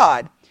integrity of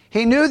God.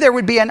 He knew there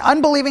would be an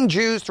unbelieving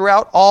Jews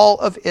throughout all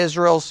of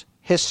Israel's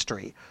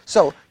history.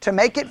 So, to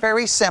make it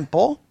very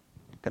simple,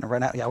 we're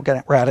going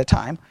to run out of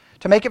time.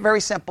 To make it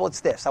very simple, it's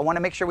this. I want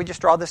to make sure we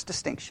just draw this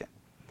distinction.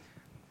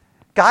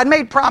 God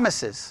made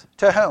promises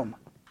to whom?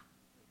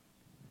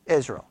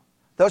 Israel.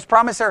 Those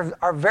promises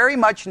are very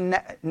much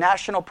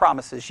national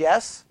promises,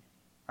 yes?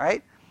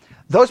 Right?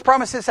 Those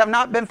promises have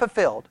not been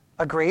fulfilled.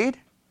 Agreed?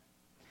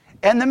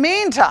 In the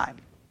meantime,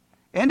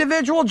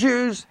 individual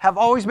Jews have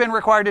always been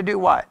required to do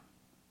what?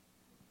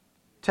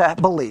 To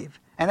believe.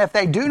 And if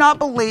they do not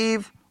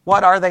believe,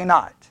 what are they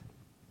not?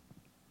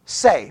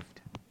 Saved.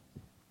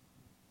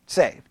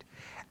 Saved.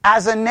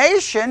 As a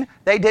nation,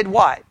 they did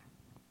what?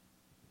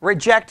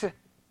 Reject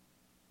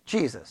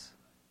Jesus.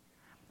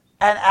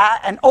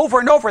 And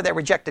over they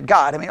rejected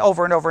God. I mean,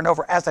 over and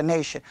over as a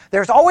nation.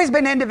 There's always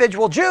been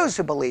individual Jews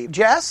who believed,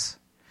 yes?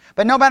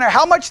 But no matter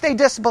how much they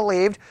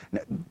disbelieved,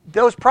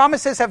 those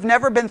promises have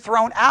never been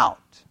thrown out.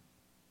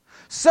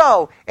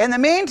 So, in the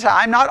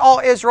meantime, not all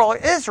Israel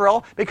is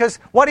Israel, because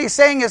what he's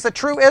saying is the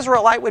true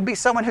Israelite would be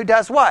someone who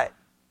does what?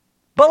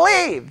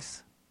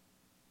 Believes.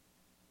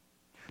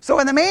 So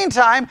in the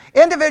meantime,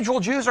 individual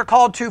Jews are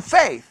called to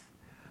faith.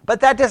 But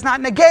that does not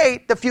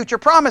negate the future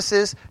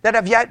promises that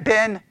have yet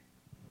been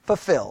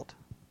fulfilled.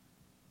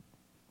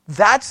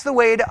 That's the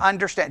way to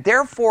understand.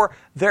 Therefore,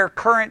 their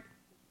current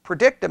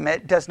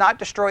predicament does not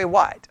destroy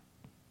what?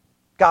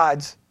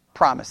 God's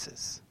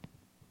promises.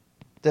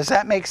 Does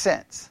that make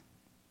sense?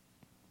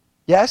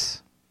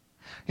 Yes?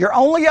 Your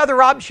only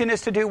other option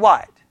is to do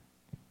what?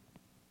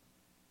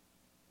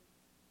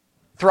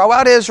 throw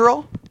out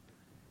Israel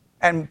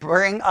and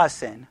bring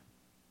us in.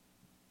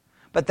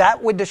 But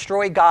that would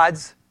destroy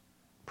God's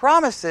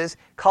promises,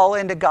 call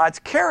into God's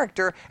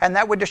character, and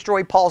that would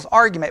destroy Paul's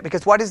argument.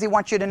 Because what does he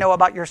want you to know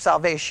about your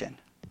salvation?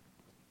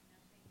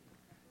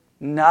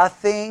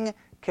 Nothing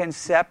can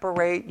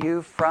separate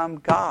you from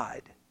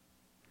God,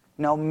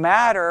 no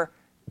matter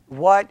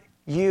what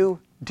you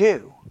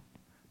do,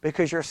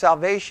 because your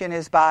salvation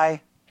is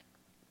by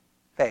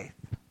faith,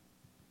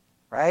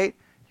 right?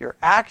 Your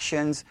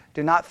actions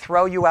do not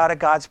throw you out of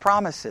God's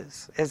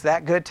promises. Is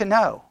that good to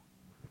know?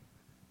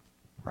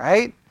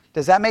 Right?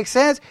 Does that make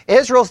sense?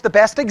 Israel's the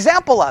best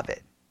example of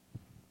it.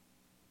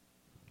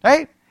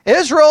 Right?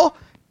 Israel,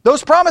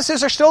 those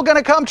promises are still going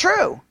to come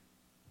true.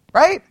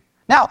 Right?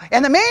 Now,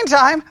 in the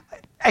meantime,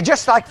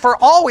 just like for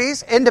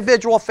always,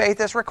 individual faith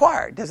is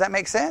required. Does that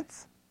make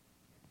sense?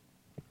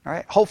 All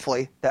right?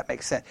 Hopefully that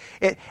makes sense.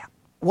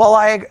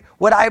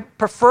 Would I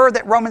prefer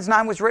that Romans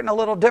 9 was written a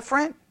little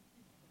different?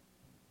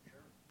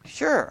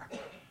 Sure.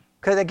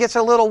 Because it gets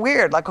a little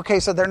weird. Like,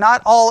 okay, so they're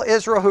not all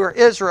Israel who are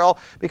Israel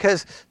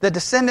because the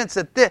descendants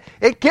of this.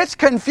 It gets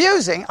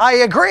confusing, I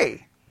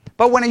agree.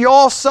 But when you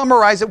all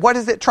summarize it, what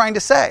is it trying to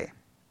say?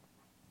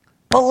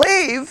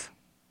 Believe.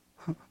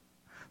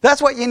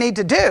 That's what you need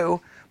to do,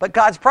 but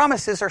God's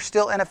promises are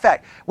still in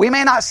effect. We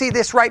may not see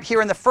this right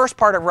here in the first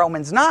part of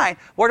Romans 9.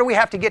 Where do we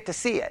have to get to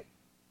see it?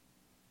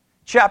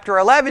 Chapter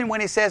 11,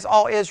 when he says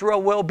all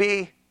Israel will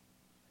be.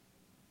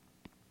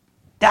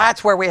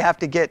 That's where we have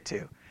to get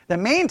to. In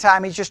the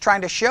meantime, he's just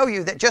trying to show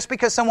you that just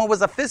because someone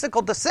was a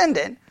physical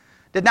descendant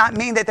did not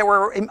mean that they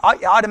were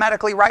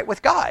automatically right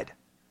with God.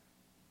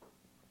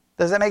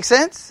 Does that make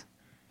sense?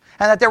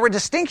 And that there were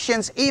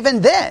distinctions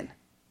even then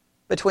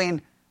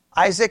between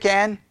Isaac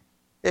and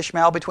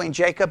Ishmael, between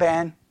Jacob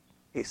and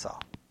Esau.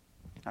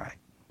 All right.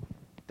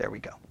 There we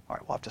go. All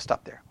right, we'll have to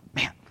stop there.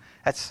 Man,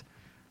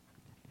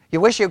 you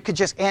wish you could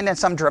just end in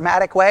some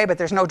dramatic way, but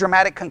there's no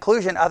dramatic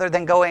conclusion other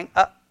than going,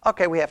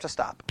 okay, we have to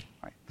stop.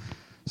 All right.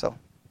 So,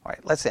 all right,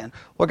 let's end.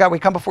 Lord God, we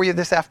come before you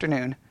this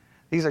afternoon.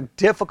 These are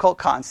difficult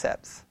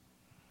concepts.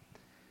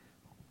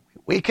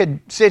 We could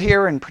sit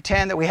here and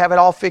pretend that we have it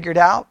all figured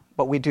out,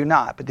 but we do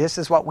not. But this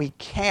is what we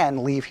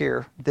can leave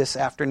here this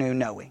afternoon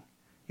knowing.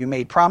 You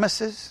made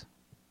promises.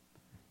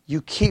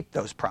 You keep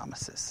those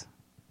promises.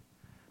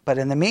 But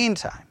in the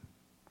meantime,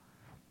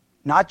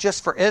 not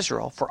just for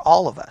Israel, for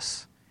all of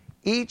us,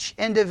 each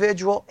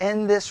individual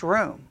in this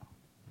room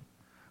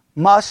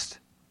must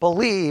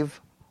believe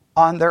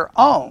on their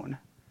own,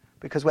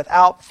 because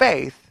without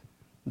faith,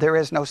 there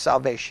is no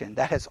salvation.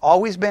 That has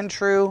always been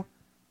true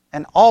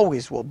and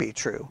always will be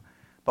true.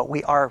 But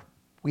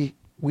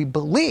we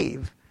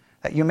believe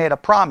that you made a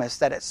promise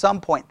that at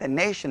some point the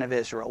nation of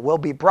Israel will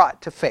be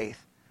brought to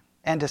faith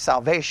and to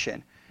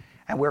salvation.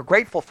 And we're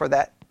grateful for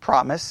that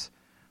promise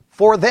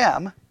for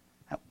them,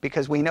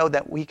 because we know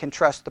that we can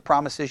trust the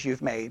promises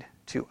you've made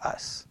to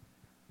us.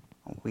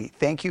 We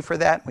thank you for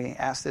that. We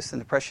ask this in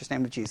the precious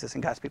name of Jesus.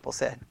 And God's people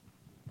said,